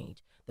 That's the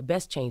change. The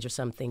best change are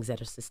some things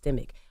that are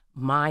systemic.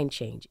 Mind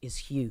change is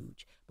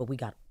huge, but we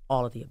got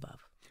all of the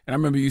above. And I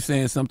remember you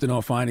saying something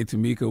on Finding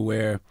Tamika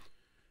where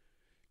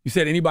you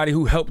said anybody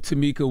who helped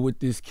Tamika with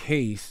this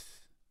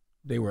case,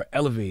 they were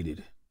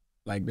elevated.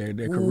 Like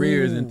their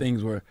careers and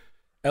things were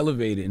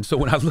elevated. And so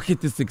when I look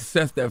at the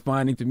success that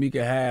Finding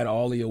Tamika had,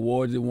 all the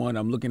awards it won,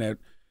 I'm looking at,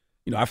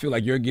 I feel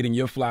like you're getting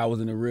your flowers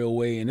in a real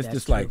way. And it's That's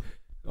just true. like,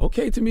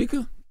 okay,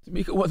 Tamika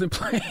wasn't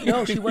playing.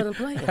 No, she wasn't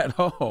playing. At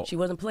all. She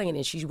wasn't playing,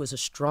 and she was a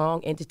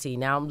strong entity.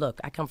 Now,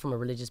 look, I come from a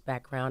religious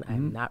background.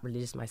 I'm not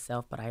religious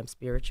myself, but I am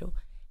spiritual.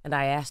 And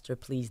I asked her,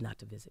 please not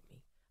to visit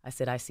me. I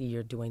said, I see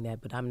you're doing that,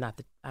 but I'm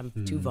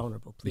too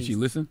vulnerable. Please. Did she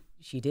listen?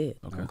 She did.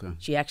 Okay.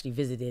 She actually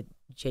visited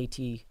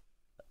J.T.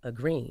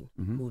 Green,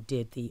 who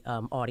did the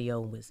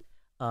audio and was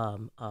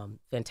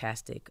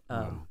fantastic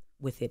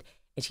with it.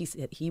 And she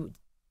said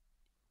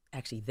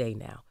they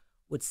now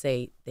would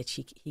say that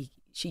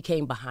she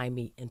came behind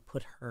me and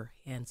put her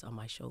hands on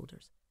my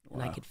shoulders,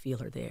 and I could feel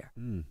her there.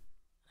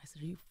 I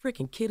said, "Are you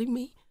freaking kidding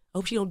me? I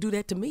hope she don't do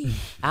that to me.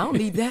 I don't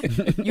need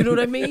that." You know what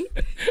I mean?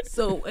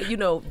 So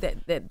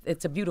that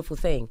it's a beautiful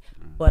thing.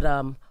 But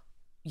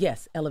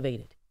yes,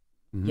 elevated.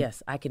 Mm-hmm.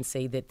 Yes, I can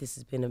say that this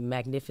has been a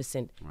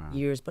magnificent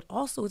years, but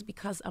also it's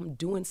because I'm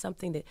doing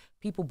something that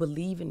people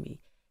believe in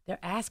me. They're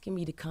asking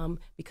me to come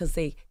because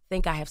they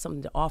think I have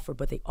something to offer,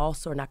 but they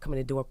also are not coming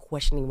to the door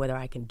questioning whether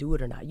I can do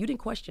it or not. You didn't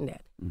question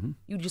that. Mm-hmm.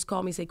 You just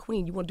called me and say,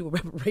 "Queen, you want to do a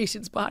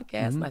reparations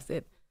podcast?" Mm-hmm. And I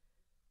said,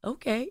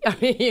 "Okay." I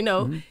mean,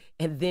 mm-hmm.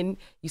 And then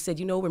you said,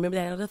 "Remember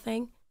that other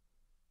thing?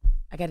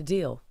 I got a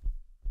deal.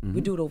 Mm-hmm.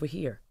 We do it over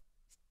here."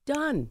 It's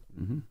done.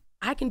 Mm-hmm.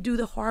 I can do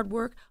the hard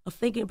work of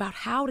thinking about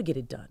how to get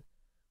it done.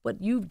 But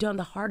you've done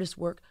the hardest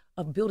work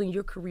of building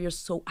your career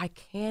so I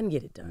can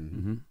get it done.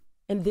 Mm-hmm.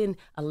 And then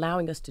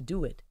allowing us to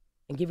do it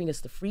and giving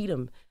us the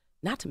freedom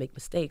not to make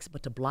mistakes,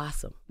 but to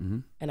blossom. Mm-hmm.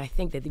 And I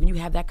think that when you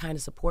have that kind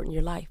of support in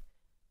your life,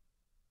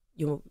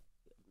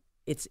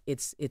 it's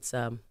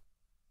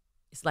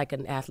like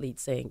an athlete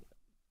saying,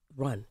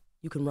 "Run.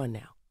 You can run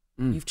now.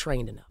 You've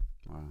trained enough.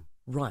 Wow.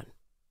 Run.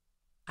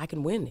 I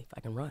can win if I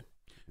can run."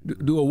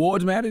 Do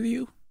awards matter to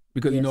you?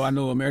 Because, I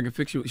know American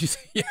Fiction,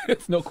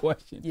 yes, no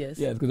question. Yes.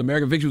 Yes, because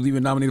American Fiction was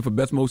even nominated for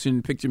Best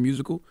Motion Picture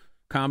Musical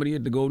Comedy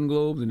at the Golden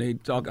Globes. And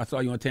I saw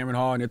you on Tamron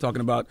Hall, and they're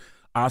talking about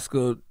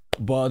Oscar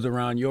buzz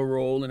around your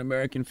role in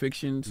American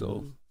Fiction.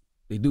 So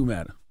they do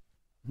matter.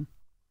 Mm-hmm.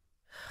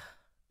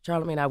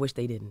 Charlamagne, I wish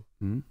they didn't.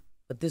 Mm-hmm.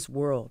 But this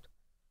world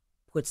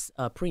puts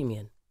a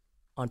premium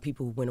on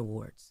people who win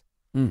awards.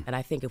 And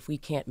I think if we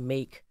can't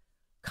make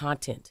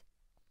content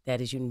that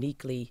is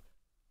uniquely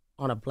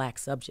on a black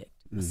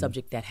subject, a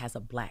subject that has a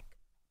black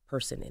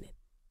person in it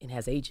and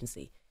has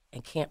agency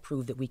and can't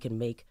prove that we can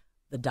make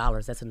the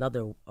dollars, that's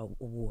another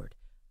award,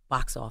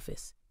 box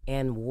office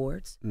and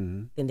awards,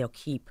 then they'll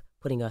keep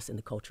putting us in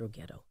the cultural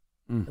ghetto.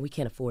 And we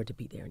can't afford to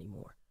be there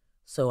anymore.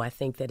 So I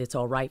think that it's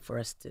all right for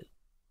us to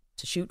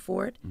shoot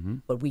for it,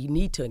 but we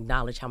need to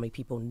acknowledge how many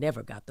people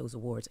never got those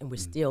awards, and we're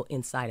still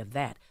inside of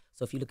that.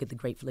 So if you look at the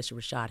great Felicia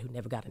Rashad, who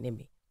never got an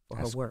Emmy for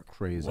her work.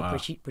 Crazy. Wow.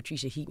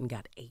 Patricia Heaton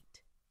got 8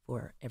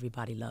 for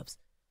Everybody Loves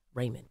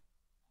Raymond.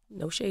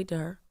 No shade to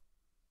her.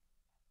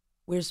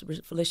 Where's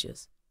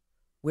Felicia's?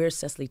 Where's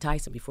Cecily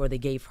Tyson before they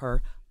gave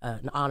her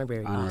an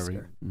honorary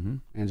Oscar? Mm-hmm.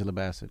 Angela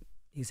Bassett.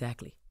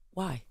 Exactly.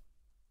 Why?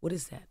 What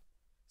is that?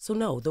 So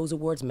no, those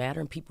awards matter,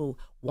 and people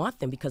want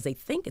them because they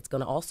think it's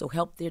going to also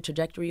help their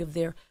trajectory of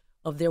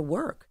their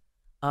work.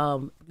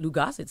 Lou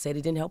Gossett said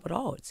it didn't help at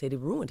all. It said it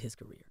ruined his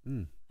career.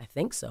 I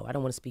think so. I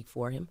don't want to speak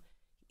for him.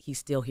 He's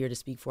still here to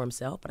speak for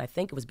himself, but I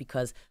think it was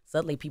because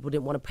suddenly people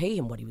didn't want to pay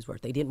him what he was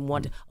worth. They didn't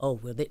want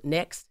to,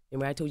 next.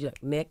 Remember I told you,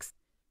 next,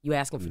 you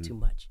asking for too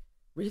much.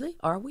 Really?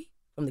 Are we?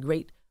 From the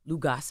great Lou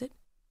Gossett?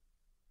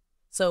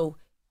 So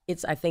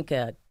it's, I think,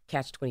 a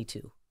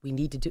catch-22. We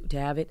need to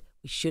have it.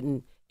 We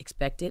shouldn't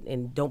expect it,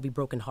 and don't be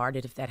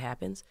brokenhearted if that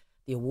happens.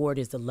 The award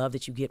is the love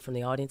that you get from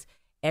the audience.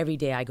 Every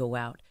day I go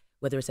out,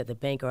 whether it's at the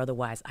bank or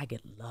otherwise, I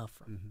get love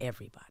from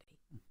everybody.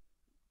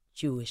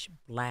 Jewish,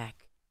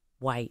 black,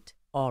 white,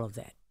 all of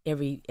that.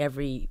 Every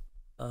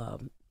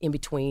in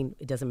between,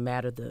 it doesn't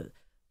matter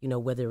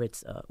whether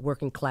it's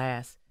working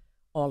class,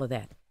 all of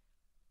that.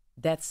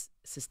 That's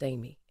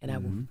sustained me, and I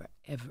will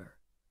forever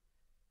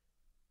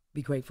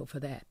be grateful for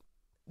that.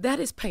 That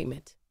is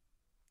payment,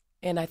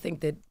 and I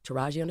think that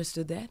Taraji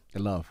understood that. The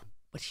love,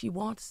 but she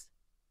wants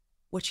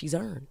what she's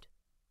earned.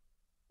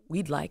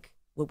 We'd like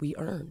what we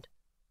earned,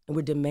 and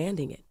we're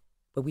demanding it,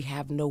 but we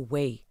have no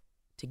way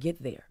to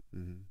get there,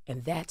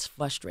 and that's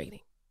frustrating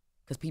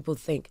because people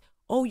think,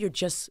 "Oh, you're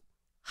just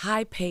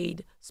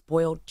high-paid,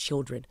 spoiled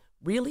children."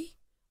 Really?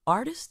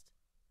 Artists?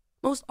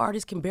 Most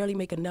artists can barely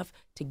make enough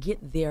to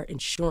get their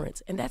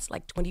insurance, and that's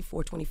like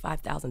 $24,000,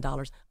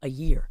 $25,000 a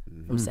year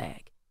from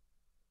SAG.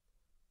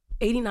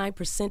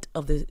 89%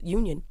 of the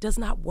union does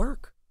not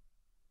work.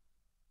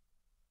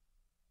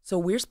 So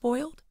we're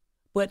spoiled,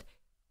 but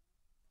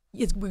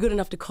we're good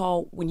enough to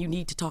call when you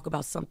need to talk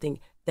about something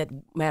that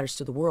matters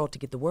to the world to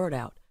get the word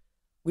out.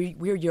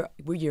 We're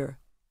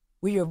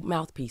your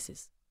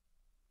mouthpieces.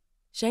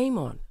 Shame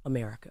on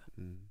America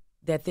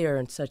that they're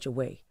in such a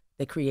way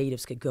that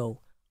creatives could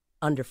go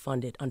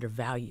underfunded,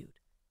 undervalued.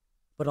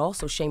 But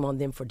also shame on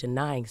them for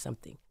denying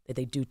something that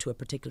they do to a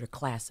particular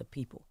class of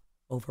people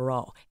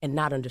overall and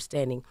not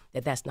understanding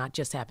that that's not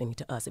just happening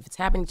to us. If it's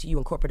happening to you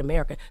in corporate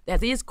America,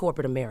 that is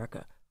corporate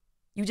America.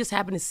 You just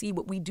happen to see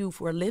what we do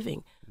for a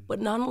living,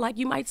 but not like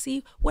you might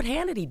see what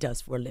Hannity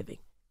does for a living.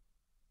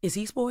 Is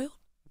he spoiled?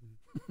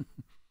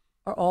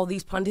 Are all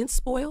these pundits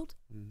spoiled?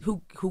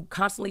 Who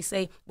constantly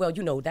say, "Well,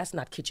 that's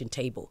not kitchen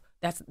table.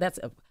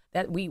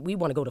 We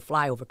want to go to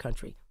flyover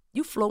country."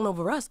 You've flown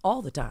over us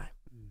all the time.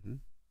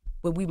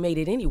 But we made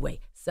it anyway,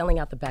 selling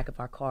out the back of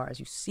our cars.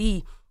 You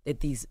see that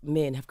these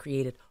men have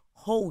created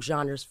whole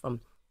genres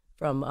from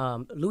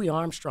Louis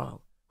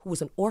Armstrong, who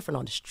was an orphan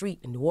on the street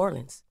in New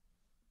Orleans.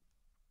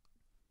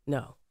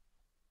 No.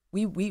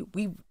 we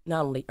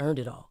not only earned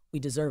it all, we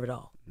deserve it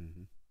all.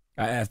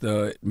 I asked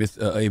Miss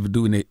Ava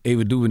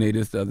DuVernay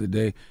this the other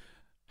day,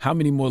 how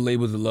many more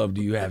labels of love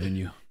do you have in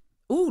you?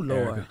 Ooh,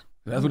 Lord. Erika?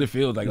 That's what it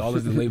feels like, all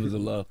this is labels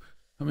of love.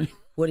 How many?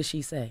 What did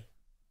she say?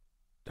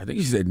 I think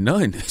she said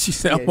none. She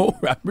said, I'm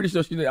over. I'm pretty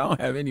sure she said, I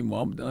don't have any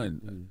more. I'm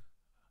done.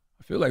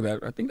 I feel like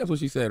that. I think that's what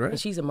she said, right? And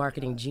she's a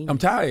marketing genius. I'm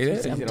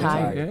tired. I'm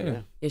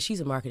tired. Yeah, she's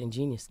a marketing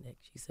genius, Nick.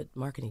 She's a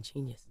marketing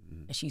genius.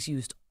 And she's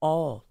used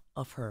all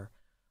of her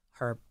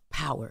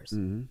powers,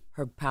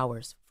 her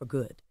powers for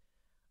good.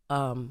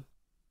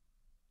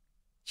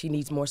 She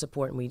needs more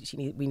support, and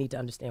we need to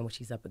understand what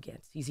she's up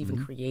against. She's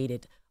even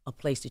created a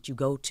place that you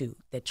go to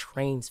that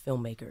trains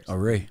filmmakers.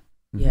 Array.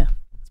 Yeah,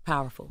 it's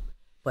powerful.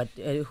 But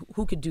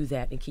who could do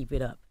that and keep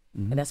it up?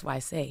 And that's why I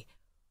say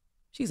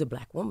she's a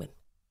black woman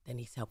that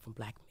needs help from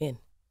black men.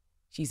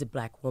 She's a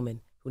black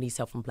woman who needs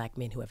help from black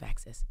men who have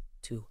access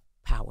to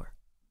power.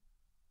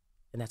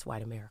 And that's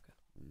white America.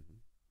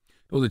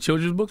 Those are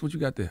children's books? What you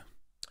got there?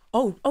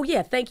 Oh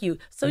yeah, thank you.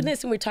 So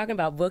listen, we're talking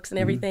about books and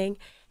everything.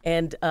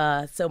 And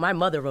so my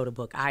mother wrote a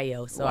book,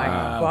 Io. So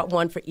I brought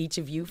one for each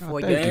of you for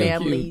your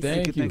families.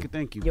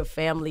 Thank you. Your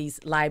family's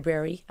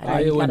library.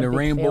 Io and the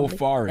Rainbow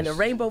Forest. And the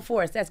Rainbow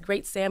Forest. That's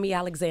great Sammy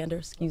Alexander,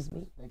 excuse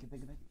me. Thank you.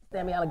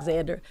 Sammy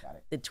Alexander,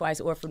 the twice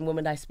orphaned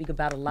woman I speak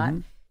about a lot.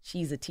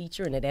 She's a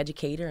teacher and an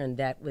educator, and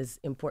that was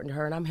important to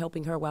her. And I'm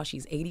helping her while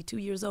she's 82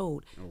 years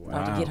old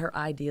to get her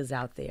ideas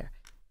out there.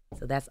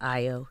 So that's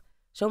Io.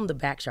 Show them the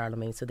back,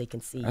 Charlemagne, so they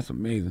can see. That's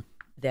amazing.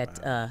 That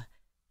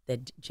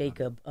that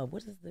Jacob,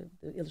 what is the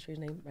illustrator's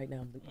name right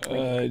now?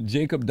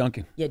 Jacob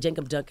Duncan. Yeah,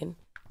 Jacob Duncan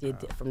did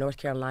from North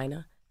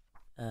Carolina.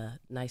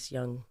 Nice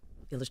young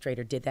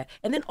illustrator did that.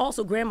 And then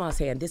also Grandma's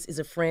Hand. This is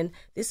a friend.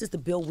 This is the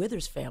Bill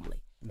Withers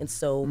family. And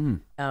so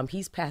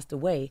he's passed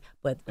away,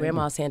 but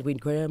Grandma's Hand,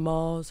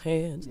 Grandma's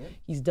Hands,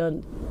 he's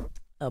done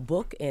a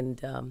book,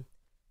 and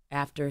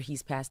after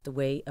he's passed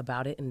away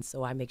about it, and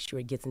so I make sure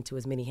it gets into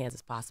as many hands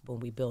as possible,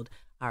 and we build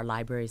our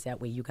libraries.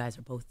 That way you guys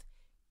are both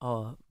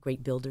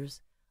great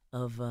builders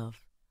of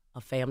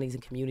families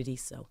and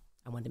communities, so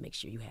I wanted to make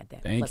sure you had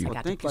that. Thank Plus, you. I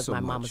got to plug my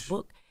mama's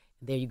book.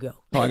 There you go.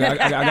 Oh,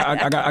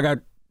 I got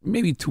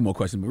maybe two more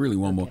questions, but really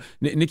one more.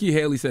 Nikki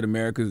Haley said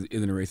America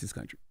isn't a racist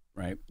country,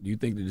 right? Do you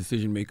think the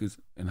decision makers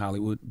in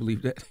Hollywood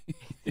believe that?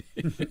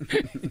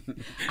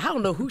 I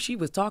don't know who she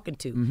was talking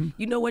to.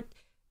 You know what?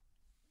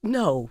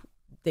 No,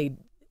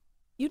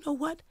 you know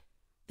what?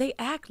 They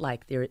act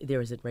like there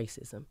isn't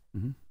racism,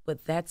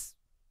 but that's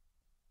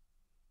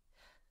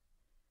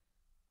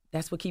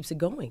what keeps it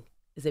going,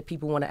 is that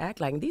people want to act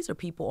like, and these are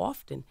people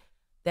often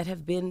that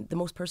have been the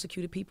most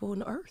persecuted people on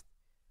the earth.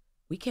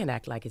 We can't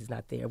act like it's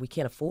not there. We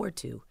can't afford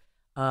to.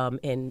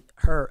 And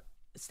her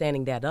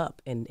standing that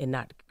up and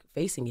not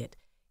facing it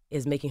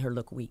is making her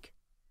look weak.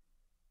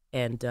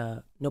 And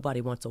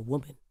nobody wants a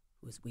woman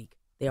who is weak.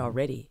 They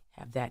already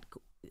have that,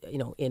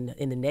 in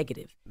the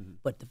negative.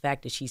 But the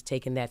fact that she's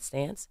taken that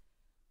stance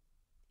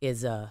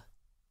is,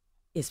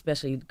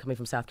 especially coming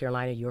from South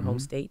Carolina, your home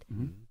state,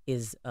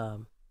 is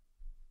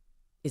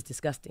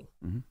disgusting.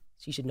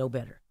 She should know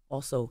better.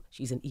 Also,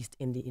 she's an East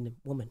Indian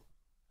woman,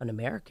 an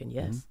American,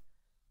 yes.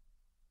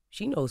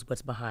 She knows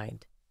what's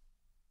behind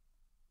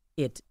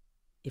it.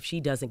 If she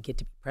doesn't get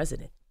to be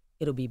president,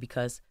 it'll be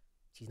because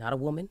she's not a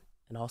woman,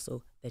 and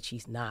also that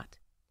she's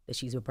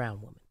a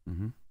brown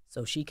woman.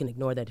 So she can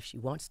ignore that if she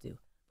wants to,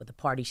 but the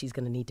party she's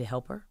going to need to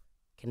help her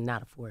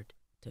cannot afford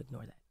to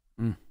ignore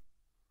that.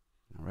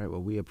 All right,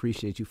 well, we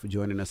appreciate you for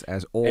joining us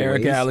as always.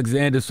 Erika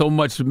Alexander, so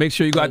much. Make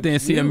sure you go out there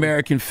and see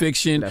American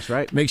Fiction. That's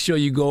right. Make sure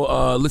you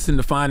go listen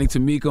to Finding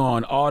Tamika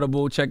on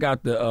Audible. Check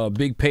out the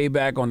Big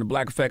Payback on the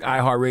Black Effect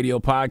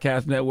iHeartRadio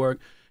podcast network.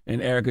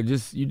 And Erika,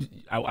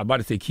 I'm about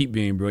to say keep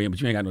being brilliant,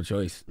 but you ain't got no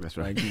choice. That's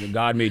right.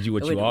 God made you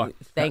what you are.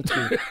 Thank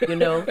you.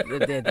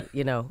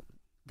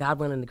 God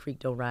willing, the creek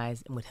don't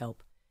rise, and with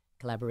help,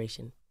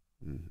 collaboration,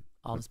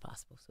 all is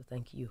possible. So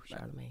thank you,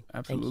 Charlemagne.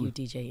 Absolutely.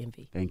 Thank you, DJ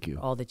Envy. Thank you.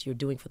 For all that you're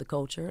doing for the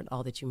culture and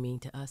all that you mean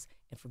to us,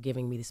 and for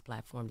giving me this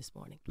platform this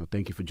morning. Well,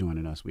 thank you for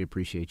joining us. We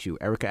appreciate you.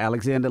 Erika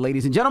Alexander,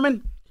 ladies and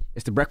gentlemen,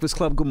 it's The Breakfast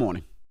Club. Good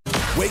morning.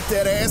 Wake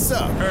that ass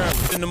up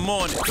early in the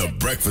morning. The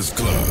Breakfast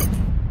Club.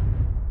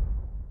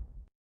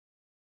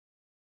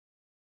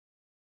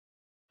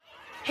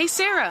 Hey,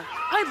 Sarah,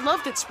 I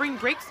love that spring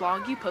break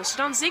vlog you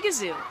posted on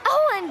Zigazoo.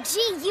 OMG,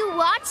 you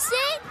watched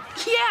it?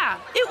 Yeah,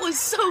 it was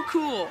so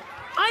cool.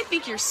 I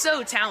think you're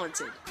so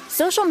talented.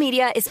 Social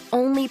media is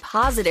only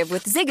positive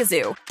with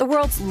Zigazoo, the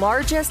world's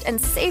largest and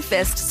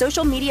safest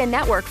social media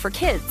network for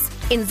kids.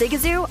 In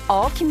Zigazoo,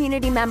 all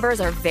community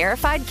members are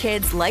verified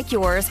kids like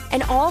yours,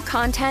 and all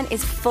content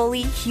is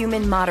fully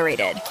human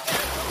moderated.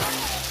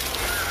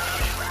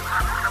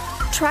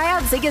 Try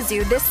out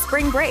Zigazoo this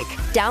spring break.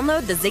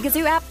 Download the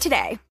Zigazoo app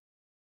today.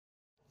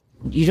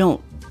 You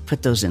don't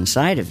put those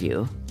inside of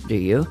you, do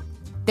you?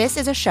 This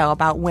is a show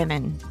about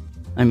women.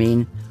 I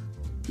mean,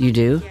 you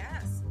do?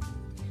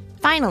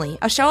 Finally,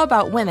 a show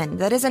about women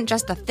that isn't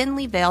just a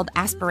thinly veiled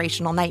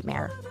aspirational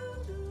nightmare.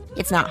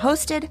 It's not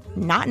hosted,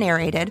 not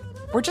narrated.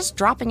 We're just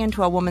dropping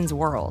into a woman's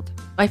world.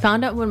 I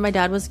found out when my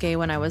dad was gay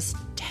when I was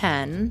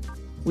 10.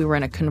 We were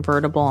in a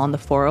convertible on the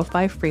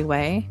 405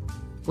 freeway,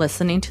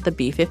 listening to the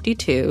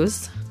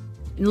B-52s.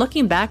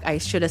 Looking back, I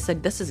should have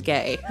said, this is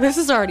gay. This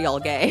is already all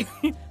gay.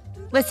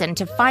 Listen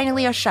to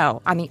Finally a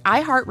Show on the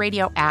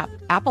iHeartRadio app,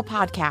 Apple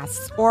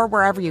Podcasts, or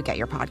wherever you get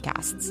your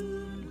podcasts.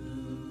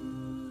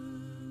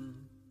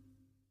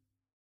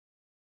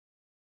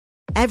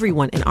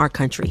 Everyone in our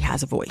country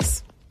has a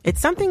voice. It's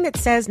something that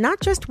says not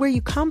just where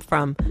you come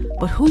from,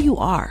 but who you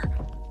are.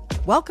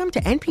 Welcome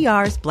to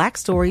NPR's Black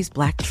Stories,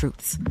 Black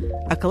Truths,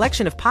 a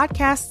collection of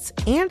podcasts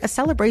and a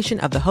celebration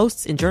of the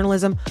hosts in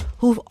journalism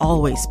who've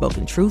always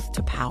spoken truth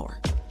to power.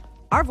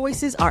 Our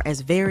voices are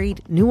as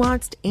varied,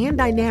 nuanced, and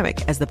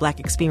dynamic as the Black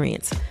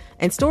experience,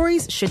 and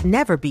stories should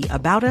never be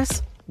about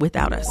us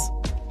without us.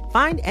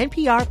 Find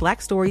NPR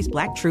Black Stories,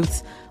 Black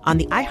Truths on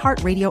the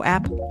iHeartRadio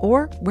app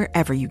or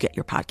wherever you get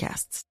your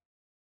podcasts.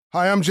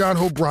 Hi, I'm John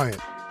Hope Bryant,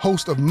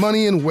 host of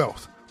Money and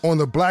Wealth on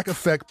the Black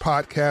Effect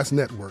Podcast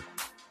Network.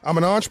 I'm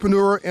an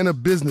entrepreneur and a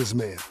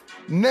businessman.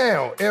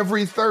 Now,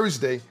 every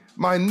Thursday,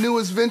 my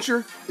newest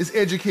venture is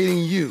educating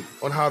you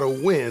on how to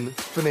win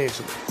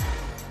financially.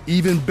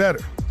 Even better,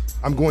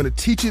 I'm going to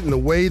teach it in a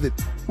way that,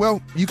 well,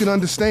 you can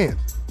understand.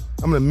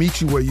 I'm going to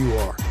meet you where you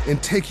are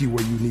and take you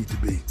where you need to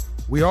be.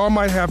 We all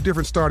might have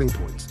different starting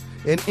points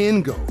and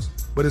end goals,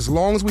 but as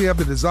long as we have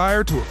the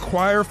desire to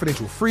acquire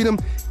financial freedom,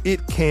 it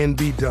can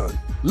be done.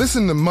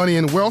 Listen to Money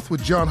and Wealth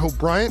with John Hope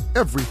Bryant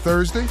every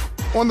Thursday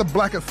on the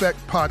Black Effect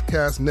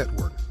Podcast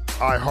Network,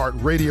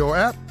 iHeartRadio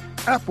app,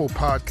 Apple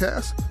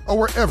Podcasts, or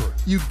wherever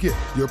you get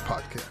your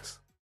podcasts.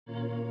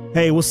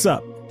 Hey, what's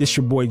up? This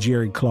your boy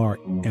Jerry Clark,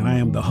 and I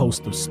am the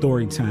host of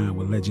Storytime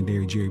with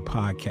Legendary Jerry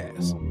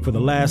Podcast. For the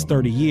last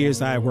 30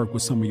 years, I have worked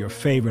with some of your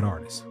favorite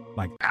artists,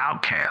 like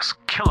Outkast,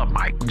 Killer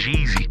Mike,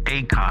 Jeezy,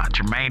 Akon,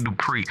 Jermaine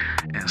Dupri,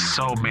 and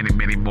so many,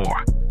 many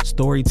more.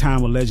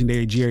 Storytime with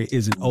Legendary Jerry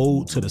is an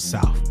ode to the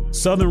South.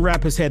 Southern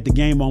rap has had the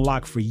game on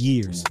lock for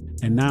years,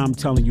 and now I'm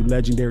telling you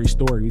legendary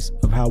stories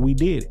of how we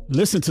did it.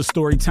 Listen to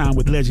Storytime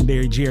with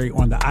Legendary Jerry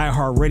on the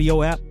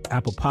iHeartRadio app,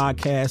 Apple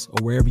Podcasts,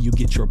 or wherever you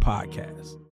get your podcasts.